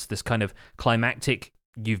chamber and it's this kind of climactic,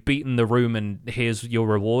 you've beaten the room and here's your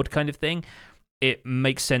reward kind of thing, it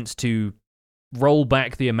makes sense to roll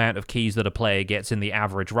back the amount of keys that a player gets in the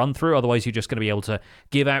average run through. Otherwise, you're just going to be able to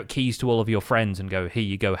give out keys to all of your friends and go, here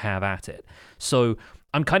you go, have at it. So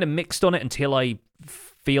I'm kind of mixed on it until I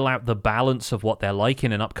feel out the balance of what they're like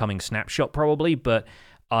in an upcoming snapshot, probably. But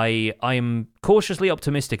I am cautiously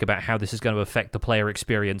optimistic about how this is going to affect the player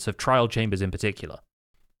experience of trial chambers in particular.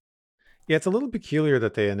 Yeah, it's a little peculiar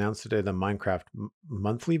that they announced it in a Minecraft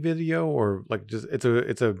monthly video, or like just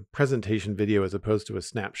it's a presentation video as opposed to a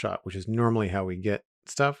snapshot, which is normally how we get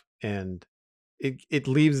stuff. And it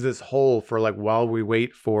leaves this hole for like, while we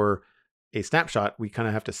wait for a snapshot, we kind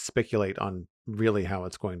of have to speculate on really how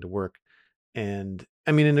it's going to work. And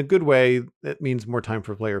I mean, in a good way, that means more time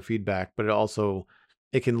for player feedback, but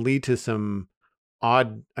it can lead to some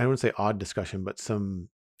odd, I don't want to say odd discussion, but some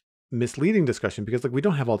misleading discussion, because like we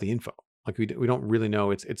don't have all the info. Like we don't really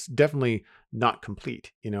know. It's definitely not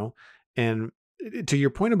complete, you know? And to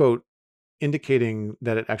your point about indicating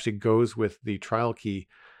that it actually goes with the trial key,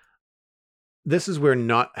 this is where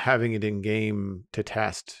not having it in game to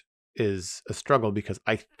test is a struggle, because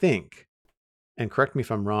I think, and correct me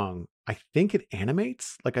if I'm wrong, I think it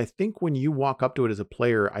animates. Like I think when you walk up to it as a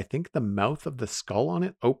player, I think the mouth of the skull on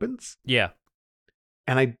it opens. Yeah.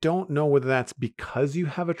 And I don't know whether that's because you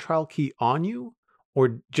have a trial key on you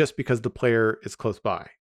or just because the player is close by,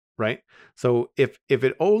 right? So if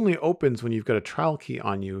it only opens when you've got a trial key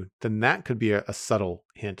on you, then that could be a subtle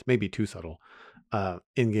hint, maybe too subtle,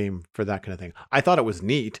 in game for that kind of thing. I thought it was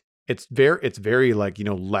neat. It's very like, you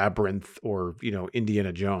know, Labyrinth or, you know,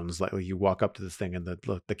 Indiana Jones. Like you walk up to this thing and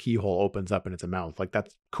the keyhole opens up and it's a mouth. Like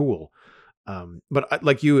that's cool. But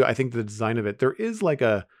like you, I think the design of it, there is like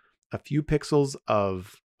a few pixels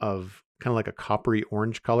of kind of like a coppery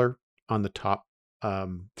orange color on the top,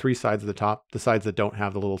 3 sides of the top, the sides that don't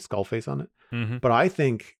have the little skull face on it. Mm-hmm. But I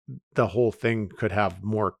think the whole thing could have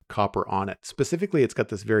more copper on it. Specifically, it's got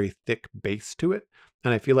this very thick base to it.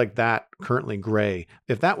 And I feel like that currently gray,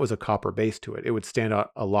 if that was a copper base to it, it would stand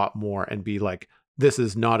out a lot more and be like, this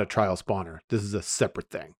is not a trial spawner. This is a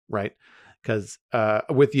separate thing, right? Because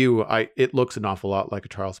with you, it looks an awful lot like a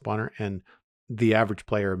trial spawner, and the average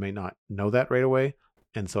player may not know that right away.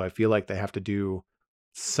 And so I feel like they have to do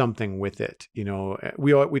something with it. You know,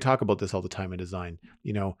 we talk about this all the time in design,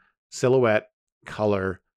 you know, silhouette,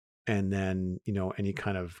 color, and then, you know, any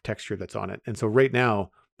kind of texture that's on it. And so right now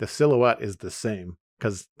the silhouette is the same,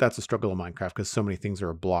 because that's a struggle in Minecraft, because so many things are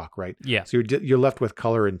a block, right? Yeah. So you're left with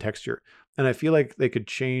color and texture. And I feel like they could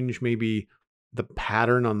change maybe the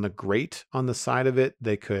pattern on the grate on the side of it.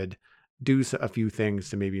 They could do a few things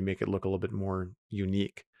to maybe make it look a little bit more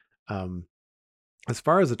unique. As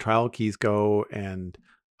far as the trial keys go, and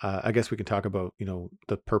I guess we can talk about, you know,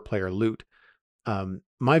 the per player loot.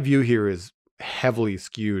 My view here is heavily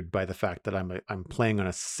skewed by the fact that I'm playing on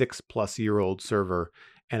a 6+ year old server,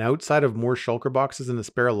 and outside of more shulker boxes in the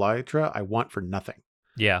spare elytra, I want for nothing.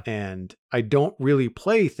 Yeah. And I don't really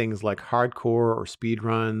play things like hardcore or speed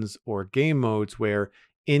runs or game modes where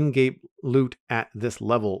in-game loot at this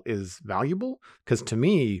level is valuable, because to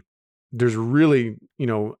me, there's really, you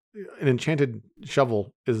know, an enchanted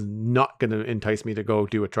shovel is not going to entice me to go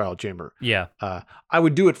do a trial chamber. Yeah. I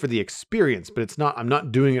would do it for the experience, but I'm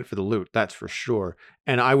not doing it for the loot. That's for sure.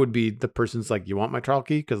 And I would be the person's like, you want my trial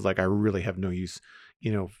key? Because like, I really have no use,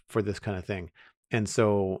 you know, for this kind of thing. And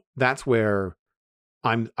so that's where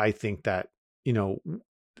I think that, you know,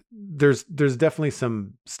 there's definitely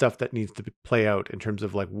some stuff that needs to play out in terms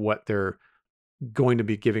of like what they're going to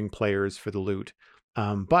be giving players for the loot.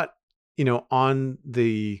 But you know, on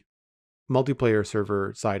the multiplayer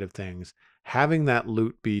server side of things, having that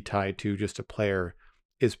loot be tied to just a player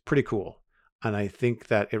is pretty cool. And I think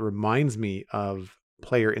that it reminds me of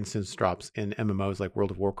player instance drops in MMOs like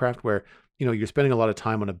World of Warcraft, where, you know, you're spending a lot of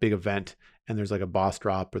time on a big event and there's like a boss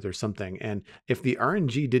drop or there's something. And if the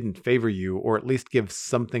RNG didn't favor you, or at least give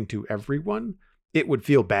something to everyone, it would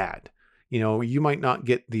feel bad. You know, you might not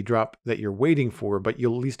get the drop that you're waiting for, but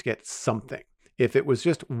you'll at least get something. If it was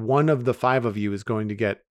just one of the 5 of you is going to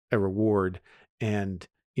get a reward, and,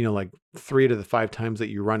 you know, like 3 out of the 5 times that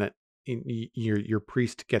you run it, your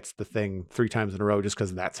priest gets the thing 3 times in a row just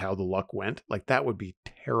because that's how the luck went, like that would be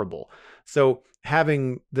terrible. So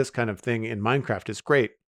having this kind of thing in Minecraft is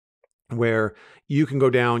great. where you can go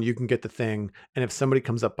down, you can get the thing, and if somebody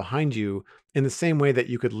comes up behind you, in the same way that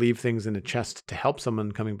you could leave things in a chest to help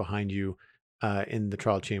someone coming behind you in the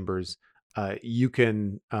trial chambers, you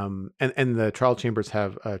can, and the trial chambers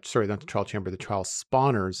have, sorry, not the trial chamber, the trial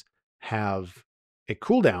spawners have a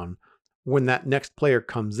cooldown. When that next player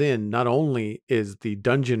comes in, not only is the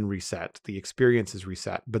dungeon reset, the experience is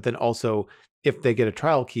reset, but then also if they get a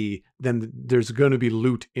trial key, then there's going to be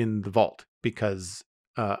loot in the vault because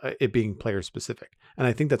it being player specific. And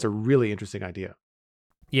I think that's a really interesting idea.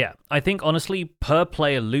 Yeah, I think honestly, per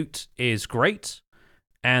player loot is great,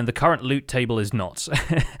 and the current loot table is not.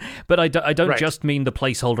 But I don't just mean the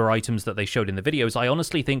placeholder items that they showed in the videos. I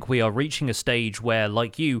honestly think we are reaching a stage where,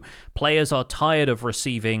 like you, players are tired of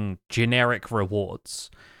receiving generic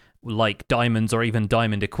rewards, like diamonds or even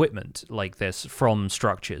diamond equipment like this from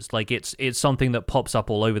structures. Like it's something that pops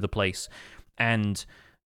up all over the place. And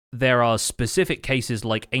there are specific cases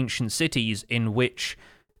like ancient cities in which,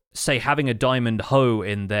 say, having a diamond hoe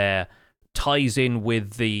in there ties in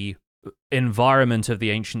with the environment of the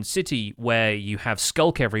ancient city where you have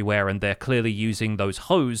skulk everywhere and they're clearly using those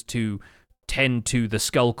hoes to tend to the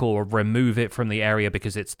skulk or remove it from the area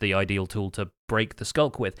because it's the ideal tool to break the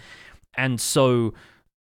skulk with. And so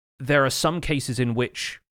there are some cases in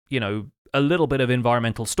which, a little bit of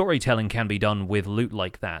environmental storytelling can be done with loot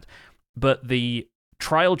like that. But the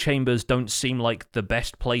trial chambers don't seem like the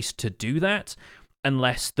best place to do that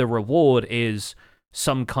unless the reward is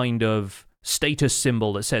some kind of status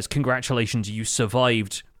symbol that says, congratulations, you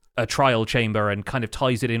survived a trial chamber, and kind of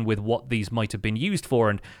ties it in with what these might have been used for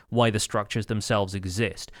and why the structures themselves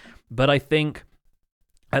exist. But I think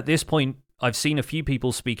at this point, I've seen a few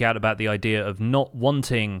people speak out about the idea of not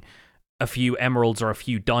wanting a few emeralds or a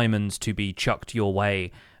few diamonds to be chucked your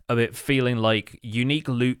way, of it feeling like unique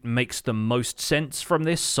loot makes the most sense from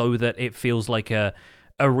this, so that it feels like a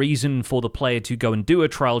reason for the player to go and do a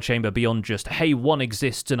trial chamber beyond just, hey, one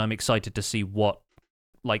exists and I'm excited to see what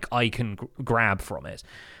I can grab from it.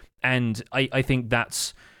 And I think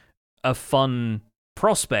that's a fun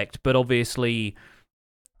prospect, but obviously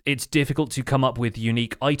it's difficult to come up with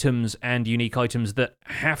unique items and unique items that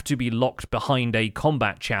have to be locked behind a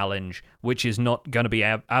combat challenge, which is not going to be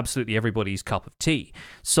absolutely everybody's cup of tea.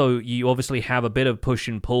 So you obviously have a bit of push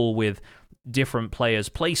and pull with different players'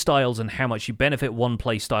 play styles and how much you benefit one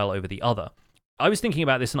play style over the other. I was thinking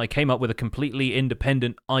about this and I came up with a completely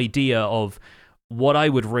independent idea of what I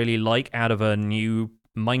would really like out of a new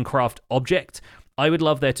Minecraft object. I would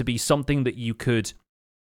love there to be something that you could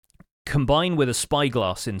combine with a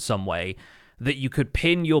spyglass in some way, that you could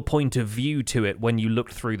pin your point of view to it when you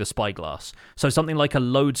looked through the spyglass. So something like a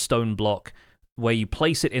lodestone block where you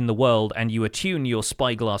place it in the world and you attune your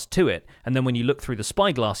spyglass to it, and then when you look through the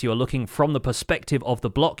spyglass, you are looking from the perspective of the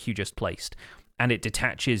block you just placed, and it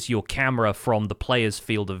detaches your camera from the player's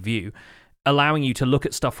field of view, allowing you to look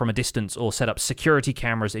at stuff from a distance or set up security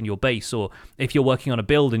cameras in your base, or if you're working on a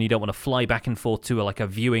build and you don't want to fly back and forth to a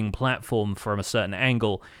viewing platform from a certain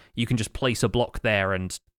angle, you can just place a block there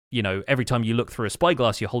and, every time you look through a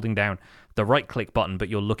spyglass, you're holding down the right-click button, but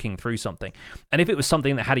you're looking through something. And if it was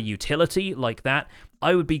something that had a utility like that,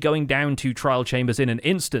 I would be going down to trial chambers in an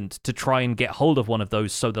instant to try and get hold of one of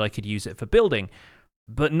those so that I could use it for building.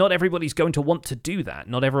 But not everybody's going to want to do that.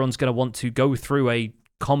 Not everyone's going to want to go through a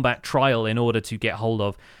combat trial in order to get hold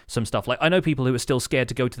of some stuff. I know people who are still scared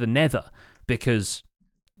to go to the Nether because,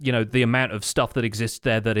 the amount of stuff that exists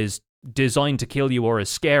there that is designed to kill you or is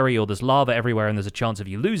scary, or there's lava everywhere and there's a chance of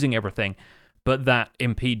you losing everything, but that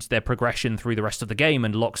impedes their progression through the rest of the game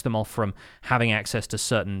and locks them off from having access to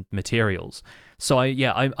certain materials. So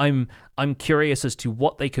I'm curious as to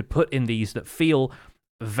what they could put in these that feel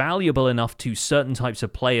valuable enough to certain types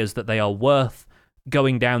of players that they are worth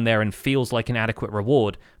going down there and feels like an adequate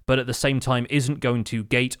reward, but at the same time isn't going to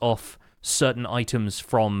gate off certain items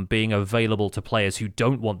from being available to players who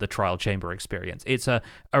don't want the trial chamber experience. It's a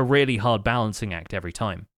really hard balancing act every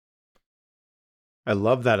time. I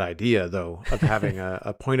love that idea, though, of having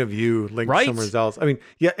a point of view linked Right? somewhere else. I mean,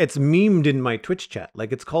 yeah, it's memed in my Twitch chat.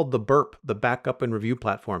 It's called the burp, the backup and review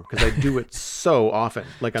platform, because I do it so often.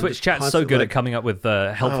 Twitch chat's so good at coming up with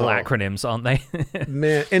helpful acronyms, aren't they?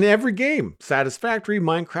 Man, in every game, Satisfactory,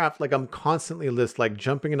 Minecraft, I'm constantly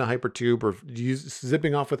jumping into Hypertube or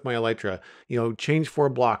zipping off with my Elytra, change 4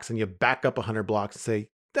 blocks and you back up 100 blocks and say,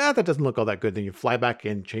 that doesn't look all that good. Then you fly back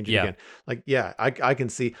in, change it again. I can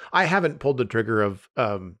see. I haven't pulled the trigger of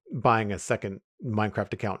buying a second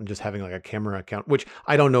Minecraft account and just having like a camera account, which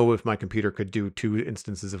I don't know if my computer could do 2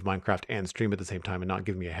 instances of Minecraft and stream at the same time and not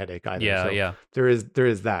give me a headache either. Yeah, So yeah. there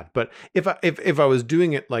is that. But if I was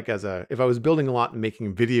doing it like if I was building a lot and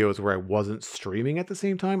making videos where I wasn't streaming at the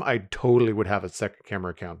same time, I totally would have a second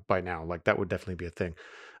camera account by now. Like that would definitely be a thing.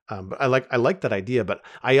 But I like that idea, but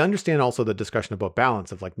I understand also the discussion about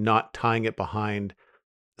balance of like not tying it behind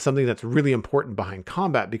something that's really important behind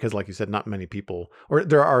combat, because like you said, not many people, or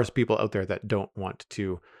there are people out there that don't want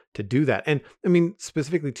to do that. And I mean,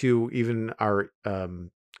 specifically to even our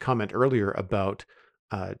comment earlier about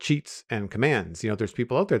cheats and commands, there's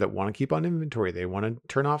people out there that want to keep on inventory. They want to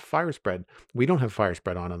turn off fire spread. We don't have fire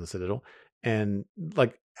spread on the Citadel. And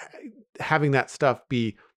like having that stuff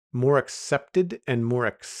be more accepted and more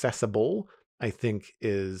accessible, I think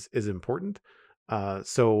is important.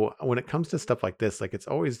 So when it comes to stuff like this, like it's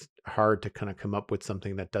always hard to kind of come up with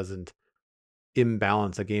something that doesn't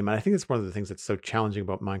imbalance a game. And I think it's one of the things that's so challenging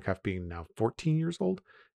about Minecraft being now 14 years old,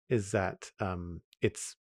 is that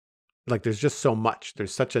it's like there's just so much.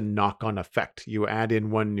 There's such a knock-on effect. You add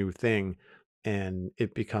in one new thing, and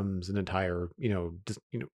it becomes an entire,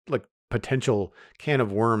 like potential can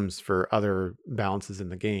of worms for other balances in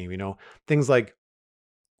the game. Things like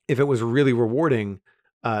if it was really rewarding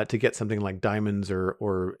to get something like diamonds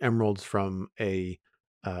or emeralds from a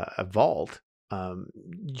vault,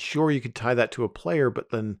 sure, you could tie that to a player, but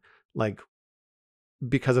then like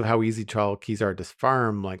because of how easy trial keys are to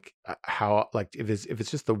farm, like how like if it's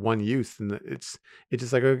just the one use, and it's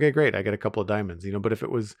just like, okay, great, I get a couple of diamonds, but if it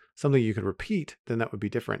was something you could repeat, then that would be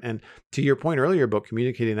different. And to your point earlier about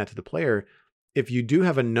communicating that to the player, if you do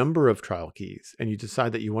have a number of trial keys and you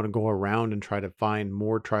decide that you want to go around and try to find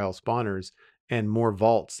more trial spawners and more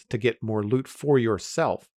vaults to get more loot for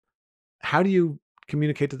yourself, how do you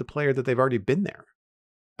communicate to the player that they've already been there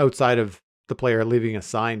outside of the player leaving a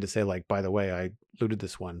sign to say like, by the way, I looted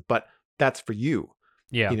this one, but that's for you.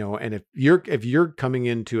 Yeah. And if you're coming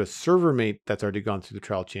into a server mate that's already gone through the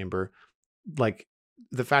trial chamber, like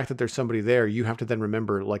the fact that there's somebody there, you have to then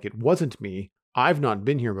remember, like, it wasn't me. I've not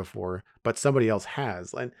been here before, but somebody else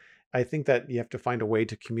has. And I think that you have to find a way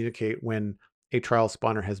to communicate when a trial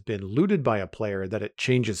spawner has been looted by a player, that it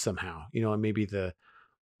changes somehow, and maybe the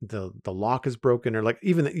lock is broken, or like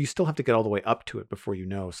even that you still have to get all the way up to it before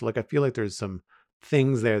So like I feel like there's some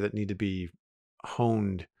things there that need to be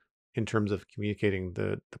honed in terms of communicating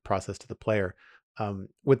the process to the player.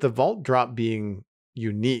 With the vault drop being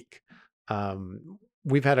unique,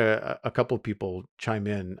 we've had a couple of people chime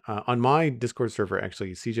in on my Discord server.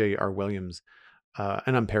 Actually, CJ R. Williams,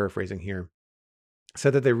 and I'm paraphrasing here,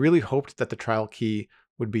 said that they really hoped that the trial key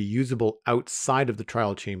would be usable outside of the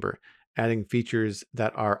trial chamber, adding features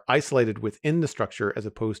that are isolated within the structure as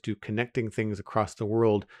opposed to connecting things across the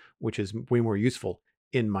world, which is way more useful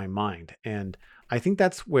in my mind. And I think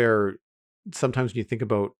that's where sometimes when you think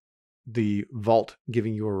about the vault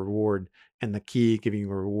giving you a reward and the key giving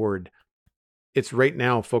you a reward, it's right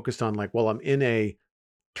now focused on like, well, I'm in a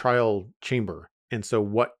trial chamber, and so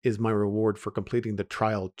what is my reward for completing the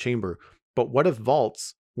trial chamber? But what if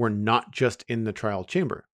vaults were not just in the trial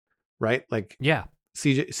chamber, right? Like, yeah,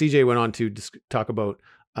 CJ went on to talk about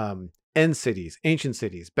end cities, ancient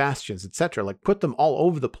cities, bastions, etc. Like put them all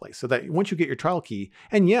over the place, so that once you get your trial key,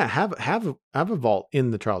 and have a vault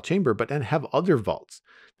in the trial chamber, but then have other vaults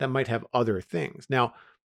that might have other things. Now,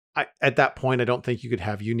 at that point, I don't think you could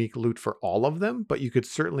have unique loot for all of them, but you could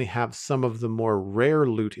certainly have some of the more rare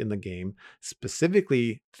loot in the game,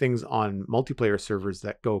 specifically things on multiplayer servers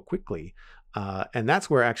that go quickly. And that's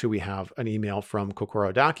where actually we have an email from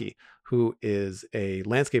Kokoro Daki, who is a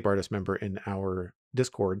landscape artist member in our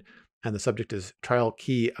Discord. And the subject is trial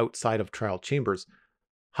key outside of trial chambers.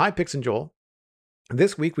 Hi, Pix and Joel.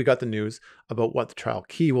 This week, we got the news about what the trial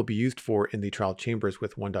key will be used for in the trial chambers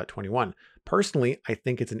with 1.21. Personally, I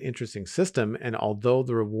think it's an interesting system, and although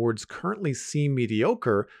the rewards currently seem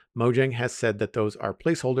mediocre, Mojang has said that those are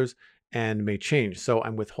placeholders and may change, so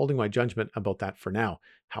I'm withholding my judgment about that for now.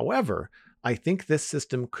 However, I think this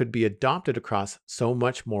system could be adopted across so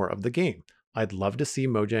much more of the game. I'd love to see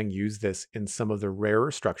Mojang use this in some of the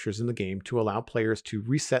rarer structures in the game to allow players to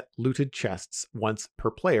reset looted chests once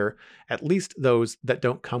per player, at least those that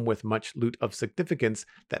don't come with much loot of significance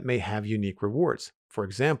that may have unique rewards. For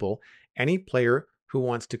example, any player who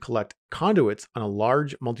wants to collect conduits on a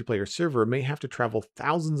large multiplayer server may have to travel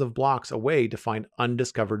thousands of blocks away to find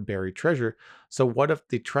undiscovered buried treasure. So what if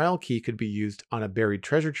the trial key could be used on a buried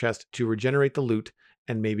treasure chest to regenerate the loot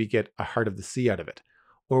and maybe get a Heart of the Sea out of it?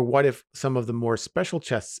 Or what if some of the more special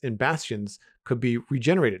chests in bastions could be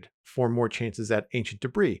regenerated for more chances at ancient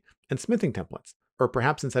debris and smithing templates? Or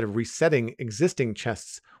perhaps instead of resetting existing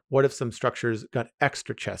chests What if some structures got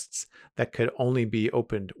extra chests that could only be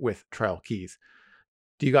opened with trial keys?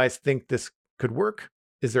 Do you guys think this could work?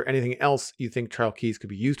 Is there anything else you think trial keys could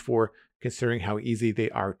be used for, considering how easy they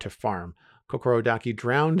are to farm? Kokorodaki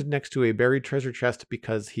drowned next to a buried treasure chest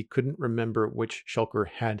because he couldn't remember which shulker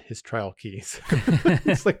had his trial keys.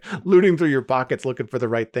 It's like looting through your pockets looking for the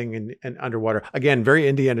right thing and underwater. Again, very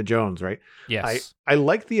Indiana Jones, right? Yes. I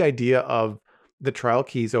like the idea of the trial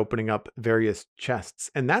keys opening up various chests.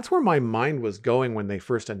 And that's where my mind was going when they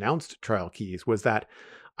first announced trial keys, was that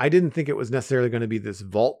I didn't think it was necessarily going to be this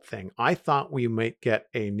vault thing. I thought we might get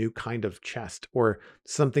a new kind of chest or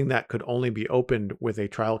something that could only be opened with a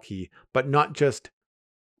trial key, but not just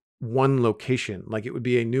one location. Like it would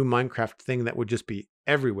be a new Minecraft thing that would just be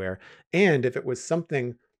everywhere. And if it was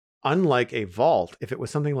something unlike a vault, if it was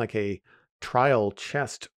something like a trial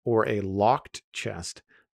chest or a locked chest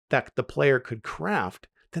that the player could craft,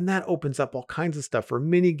 then that opens up all kinds of stuff for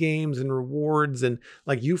mini games and rewards. And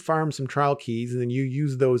like you farm some trial keys and then you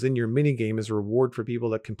use those in your mini game as a reward for people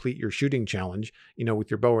that complete your shooting challenge, with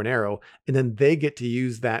your bow and arrow. And then they get to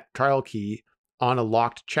use that trial key on a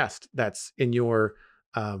locked chest that's in your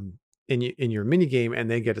in your mini game, and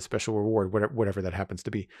they get a special reward, whatever that happens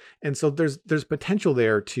to be. And so there's potential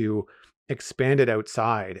there to expand it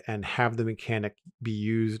outside and have the mechanic be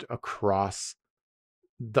used across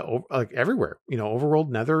like everywhere, overworld,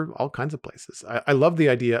 nether, all kinds of places. I love the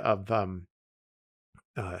idea of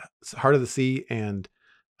Heart of the Sea and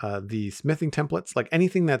the smithing templates, like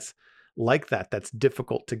anything that's like that's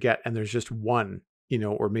difficult to get, and there's just one,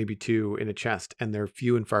 or maybe two in a chest, and they're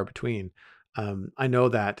few and far between. I know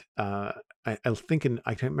that I think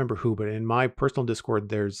I can't remember who, but in my personal Discord,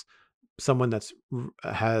 there's someone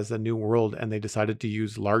has a new world, and they decided to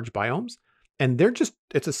use large biomes. And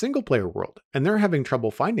it's a single player world, and they're having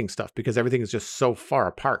trouble finding stuff because everything is just so far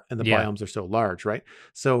apart and the biomes are so large, right?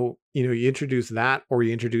 So, you introduce that, or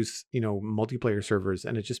you introduce, multiplayer servers,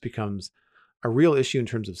 and it just becomes a real issue in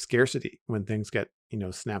terms of scarcity when things get,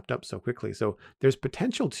 snapped up so quickly. So there's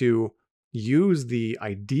potential to use the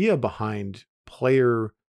idea behind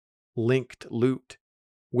player linked loot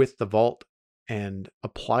with the vault and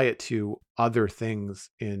apply it to other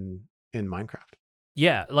things in Minecraft.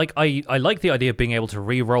 Yeah, like I like the idea of being able to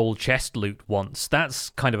re-roll chest loot once. That's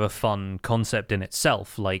kind of a fun concept in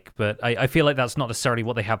itself. But I feel like that's not necessarily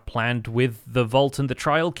what they have planned with the vault and the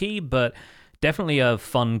trial key, but definitely a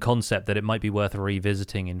fun concept that it might be worth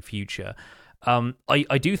revisiting in future.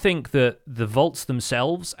 I do think that the vaults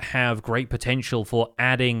themselves have great potential for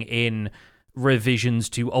adding in revisions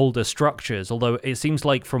to older structures, although it seems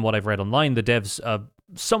like from what I've read online, the devs are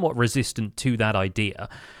somewhat resistant to that idea.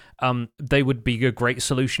 They would be a great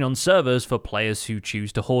solution on servers for players who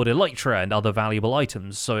choose to hoard elytra and other valuable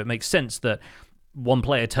items. So it makes sense that one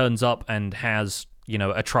player turns up and has,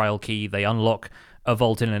 a trial key, they unlock a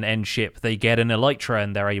vault in an end ship, they get an elytra,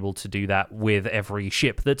 and they're able to do that with every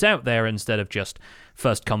ship that's out there instead of just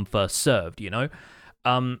first come, first served,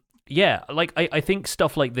 I think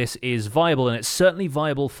stuff like this is viable, and it's certainly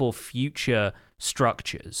viable for future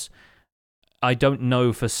structures. I don't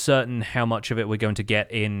know for certain how much of it we're going to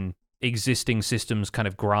get in existing systems kind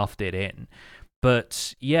of grafted in.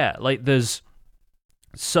 But yeah, there's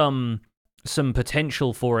some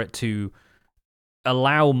potential for it to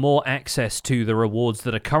allow more access to the rewards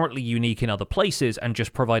that are currently unique in other places and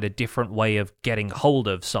just provide a different way of getting hold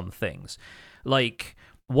of some things. Like,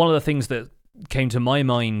 one of the things that came to my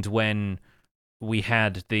mind when we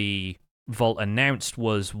had the vault announced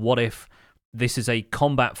was, what if this is a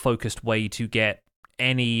combat-focused way to get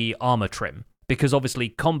any armor trim? Because obviously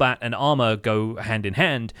combat and armor go hand in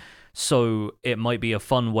hand, so it might be a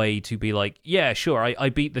fun way to be like, yeah, sure, I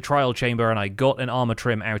beat the trial chamber and I got an armor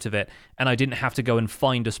trim out of it, and I didn't have to go and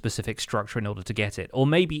find a specific structure in order to get it. Or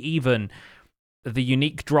maybe even the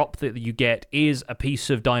unique drop that you get is a piece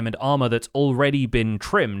of diamond armor that's already been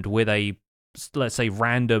trimmed with a, let's say,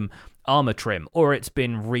 random armor trim, or it's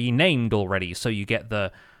been renamed already, so you get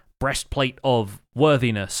the breastplate of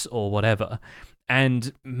worthiness or whatever.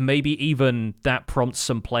 And maybe even that prompts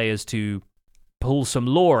some players to pull some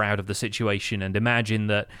lore out of the situation and imagine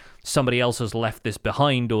that somebody else has left this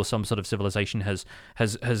behind, or some sort of civilization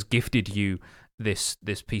has gifted you this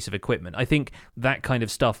piece of equipment. I think that kind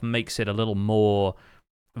of stuff makes it a little more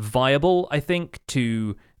viable, I think,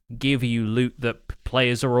 to give you loot that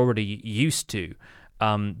players are already used to.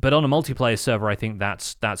 But on a multiplayer server, I think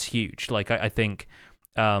that's huge. I think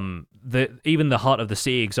even the Heart of the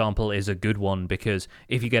Sea example is a good one, because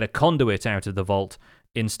if you get a conduit out of the vault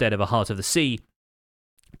instead of a Heart of the Sea,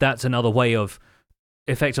 that's another way of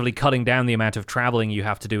effectively cutting down the amount of traveling you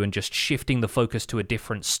have to do and just shifting the focus to a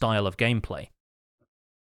different style of gameplay.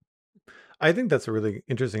 I think that's a really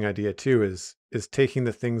interesting idea too, is taking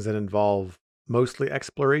the things that involve mostly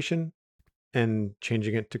exploration and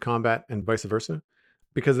changing it to combat and vice versa.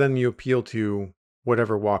 Because then you appeal to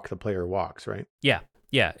whatever walk the player walks, right? Yeah.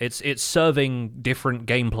 Yeah, it's serving different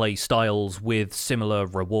gameplay styles with similar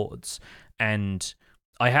rewards. And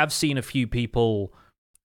I have seen a few people,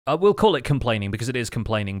 we'll call it complaining because it is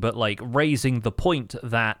complaining, but like raising the point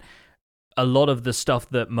that a lot of the stuff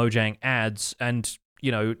that Mojang adds, and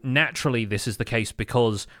naturally this is the case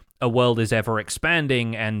because a world is ever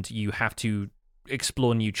expanding and you have to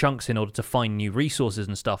explore new chunks in order to find new resources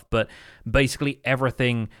and stuff, but basically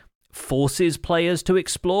everything forces players to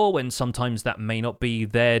explore when sometimes that may not be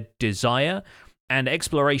their desire. And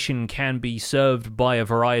exploration can be served by a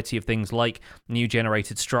variety of things like new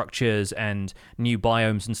generated structures and new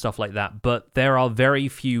biomes and stuff like that. But there are very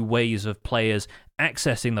few ways of players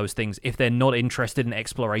accessing those things if they're not interested in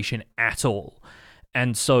exploration at all.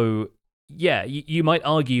 And so, yeah, you might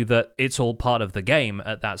argue that it's all part of the game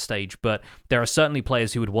at that stage, but there are certainly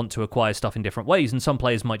players who would want to acquire stuff in different ways, and some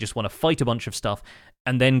players might just want to fight a bunch of stuff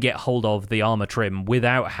and then get hold of the armor trim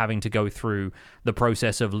without having to go through the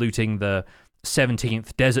process of looting the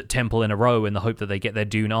 17th desert temple in a row in the hope that they get their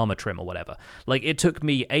Dune armor trim or whatever. Like, it took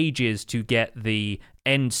me ages to get the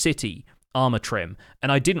End City armor trim, and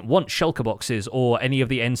I didn't want shulker boxes or any of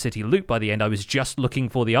the End City loot by the end. I was just looking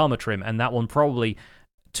for the armor trim, and that one probably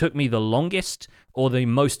took me the longest or the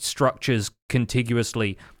most structures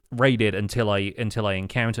contiguously raided until I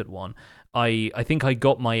encountered one. I think I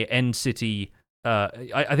got my End City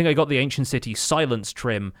I think I got the Ancient City silence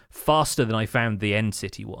trim faster than I found the End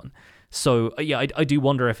City one. So yeah, I do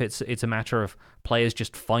wonder if it's a matter of players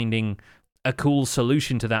just finding a cool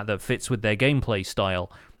solution to that fits with their gameplay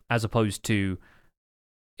style, as opposed to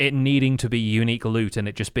it needing to be unique loot and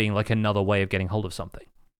it just being like another way of getting hold of something.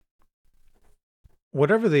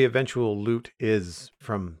 Whatever the eventual loot is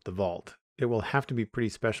from the vault, it will have to be pretty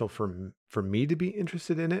special for me to be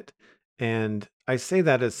interested in it. And I say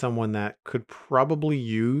that as someone that could probably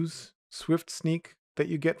use Swift Sneak that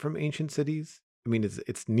you get from Ancient Cities. I mean,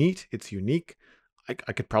 it's neat, it's unique. I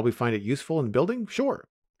could probably find it useful in building. Sure.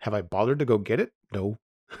 Have I bothered to go get it? No.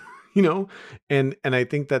 And I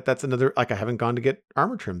think that's another, like, I haven't gone to get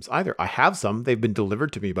armor trims either. I have some. They've been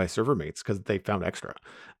delivered to me by server mates because they found extra.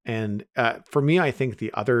 And for me, I think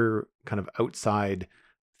the other kind of outside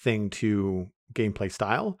thing to gameplay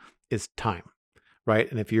style is time, right?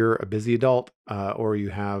 And if you're a busy adult or you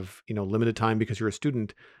have limited time because you're a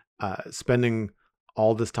student, spending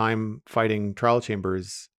all this time fighting trial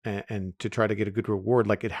chambers and to try to get a good reward,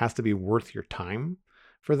 like, it has to be worth your time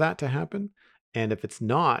for that to happen. And if it's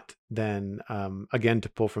not, then again, to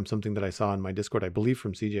pull from something that I saw in my Discord, I believe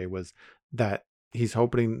from CJ, was that he's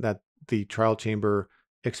hoping that the trial chamber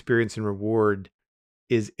experience and reward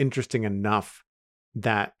is interesting enough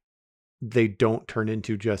that they don't turn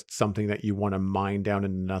into just something that you want to mine down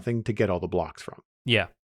into nothing to get all the blocks from. Yeah.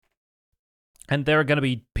 And there are going to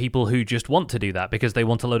be people who just want to do that because they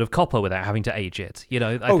want a load of copper without having to age it.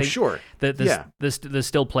 I think sure. There's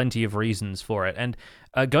still plenty of reasons for it. And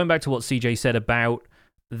going back to what CJ said about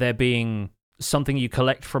there being something you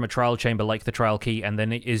collect from a trial chamber like the trial key and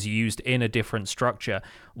then it is used in a different structure,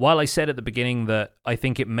 while I said at the beginning that I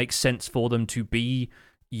think it makes sense for them to be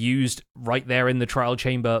used right there in the trial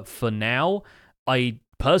chamber for now, I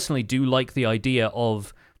personally do like the idea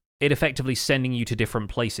of it effectively sending you to different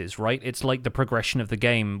places, right? It's like the progression of the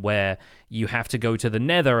game where you have to go to the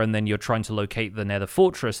Nether and then you're trying to locate the Nether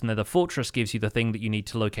Fortress, and the Nether Fortress gives you the thing that you need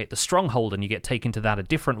to locate the stronghold, and you get taken to that a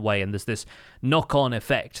different way, and there's this knock-on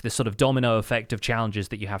effect, this sort of domino effect of challenges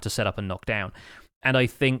that you have to set up and knock down. And I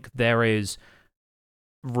think there is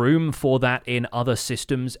room for that in other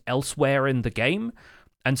systems elsewhere in the game.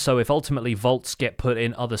 And so if ultimately vaults get put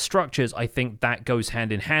in other structures, I think that goes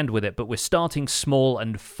hand in hand with it. But we're starting small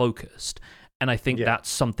and focused. And I think that's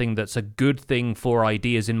something that's a good thing for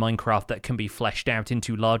ideas in Minecraft that can be fleshed out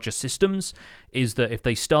into larger systems, is that if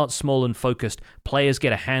they start small and focused, players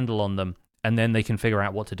get a handle on them, and then they can figure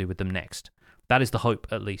out what to do with them next. That is the hope,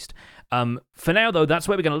 at least. For now, though, that's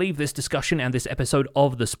where we're going to leave this discussion and this episode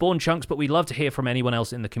of The Spawn Chunks, but we'd love to hear from anyone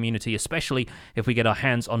else in the community, especially if we get our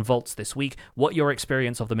hands on vaults this week, what your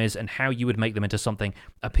experience of them is and how you would make them into something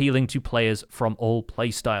appealing to players from all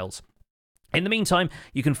playstyles. In the meantime,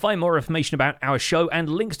 you can find more information about our show and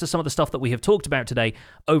links to some of the stuff that we have talked about today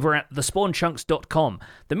over at thespawnchunks.com.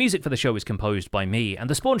 The music for the show is composed by me, and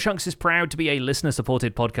The Spawn Chunks is proud to be a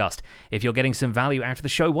listener-supported podcast. If you're getting some value out of the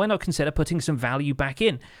show, why not consider putting some value back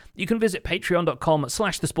in? You can visit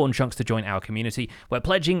patreon.com/thespawnchunks to join our community, where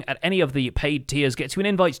pledging at any of the paid tiers gets you an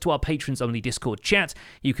invite to our patrons-only Discord chat.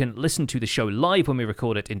 You can listen to the show live when we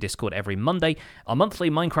record it in Discord every Monday. Our monthly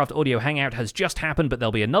Minecraft audio hangout has just happened, but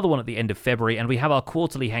there'll be another one at the end of February. And we have our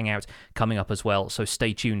quarterly hangout coming up as well, so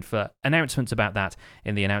stay tuned for announcements about that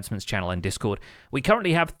in the announcements channel in Discord. We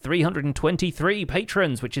currently have 323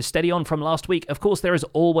 patrons, which is steady on from last week. Of course, there is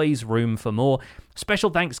always room for more. Special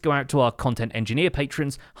thanks go out to our content engineer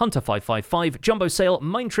patrons, Hunter555, Jumbo Sale,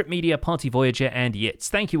 Mindtrip Media, Party Voyager, and Yitz.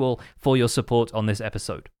 Thank you all for your support on this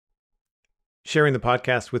episode. Sharing the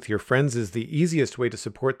podcast with your friends is the easiest way to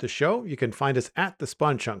support the show. You can find us at The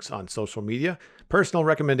Spawn Chunks on social media. Personal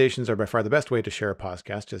recommendations are by far the best way to share a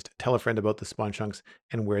podcast. Just tell a friend about The Spawn Chunks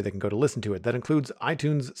and where they can go to listen to it. That includes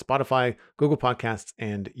iTunes, Spotify, Google Podcasts,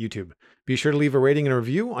 and YouTube. Be sure to leave a rating and a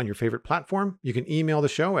review on your favorite platform. You can email the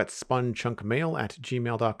show at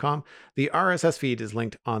spawnchunkmail@gmail.com. The RSS feed is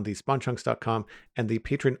linked on the spawnchunks.com, and the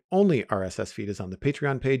patron-only RSS feed is on the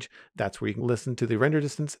Patreon page. That's where you can listen to the render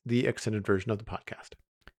distance, the extended version of the podcast.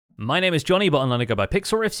 My name is Johnny, but online I go by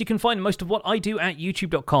PixelRiffs. You can find most of what I do at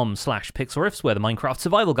youtube.com/PixelRiffs, where the Minecraft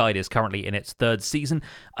Survival Guide is currently in its 3rd season.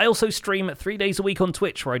 I also stream 3 days a week on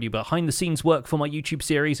Twitch, where I do behind-the-scenes work for my YouTube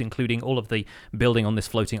series, including all of the building on this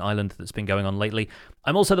floating island that's been going on lately.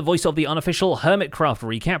 I'm also the voice of the unofficial Hermitcraft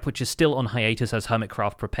recap, which is still on hiatus as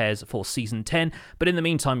Hermitcraft prepares for Season 10, but in the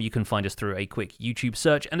meantime, you can find us through a quick YouTube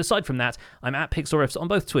search, and aside from that, I'm at PixelRiffs on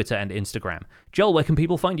both Twitter and Instagram. Joel, where can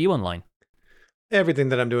people find you online? Everything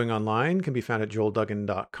that I'm doing online can be found at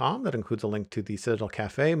joelduggan.com. That includes a link to the Citadel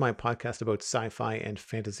Cafe, my podcast about sci-fi and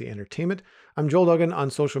fantasy entertainment. I'm Joel Duggan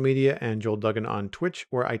on social media and Joel Duggan on Twitch,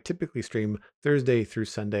 where I typically stream Thursday through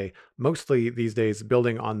Sunday, mostly these days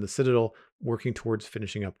building on the Citadel, working towards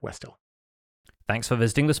finishing up West Hill. Thanks for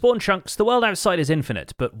visiting The Spawn Chunks. The world outside is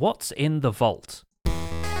infinite, but what's in the vault?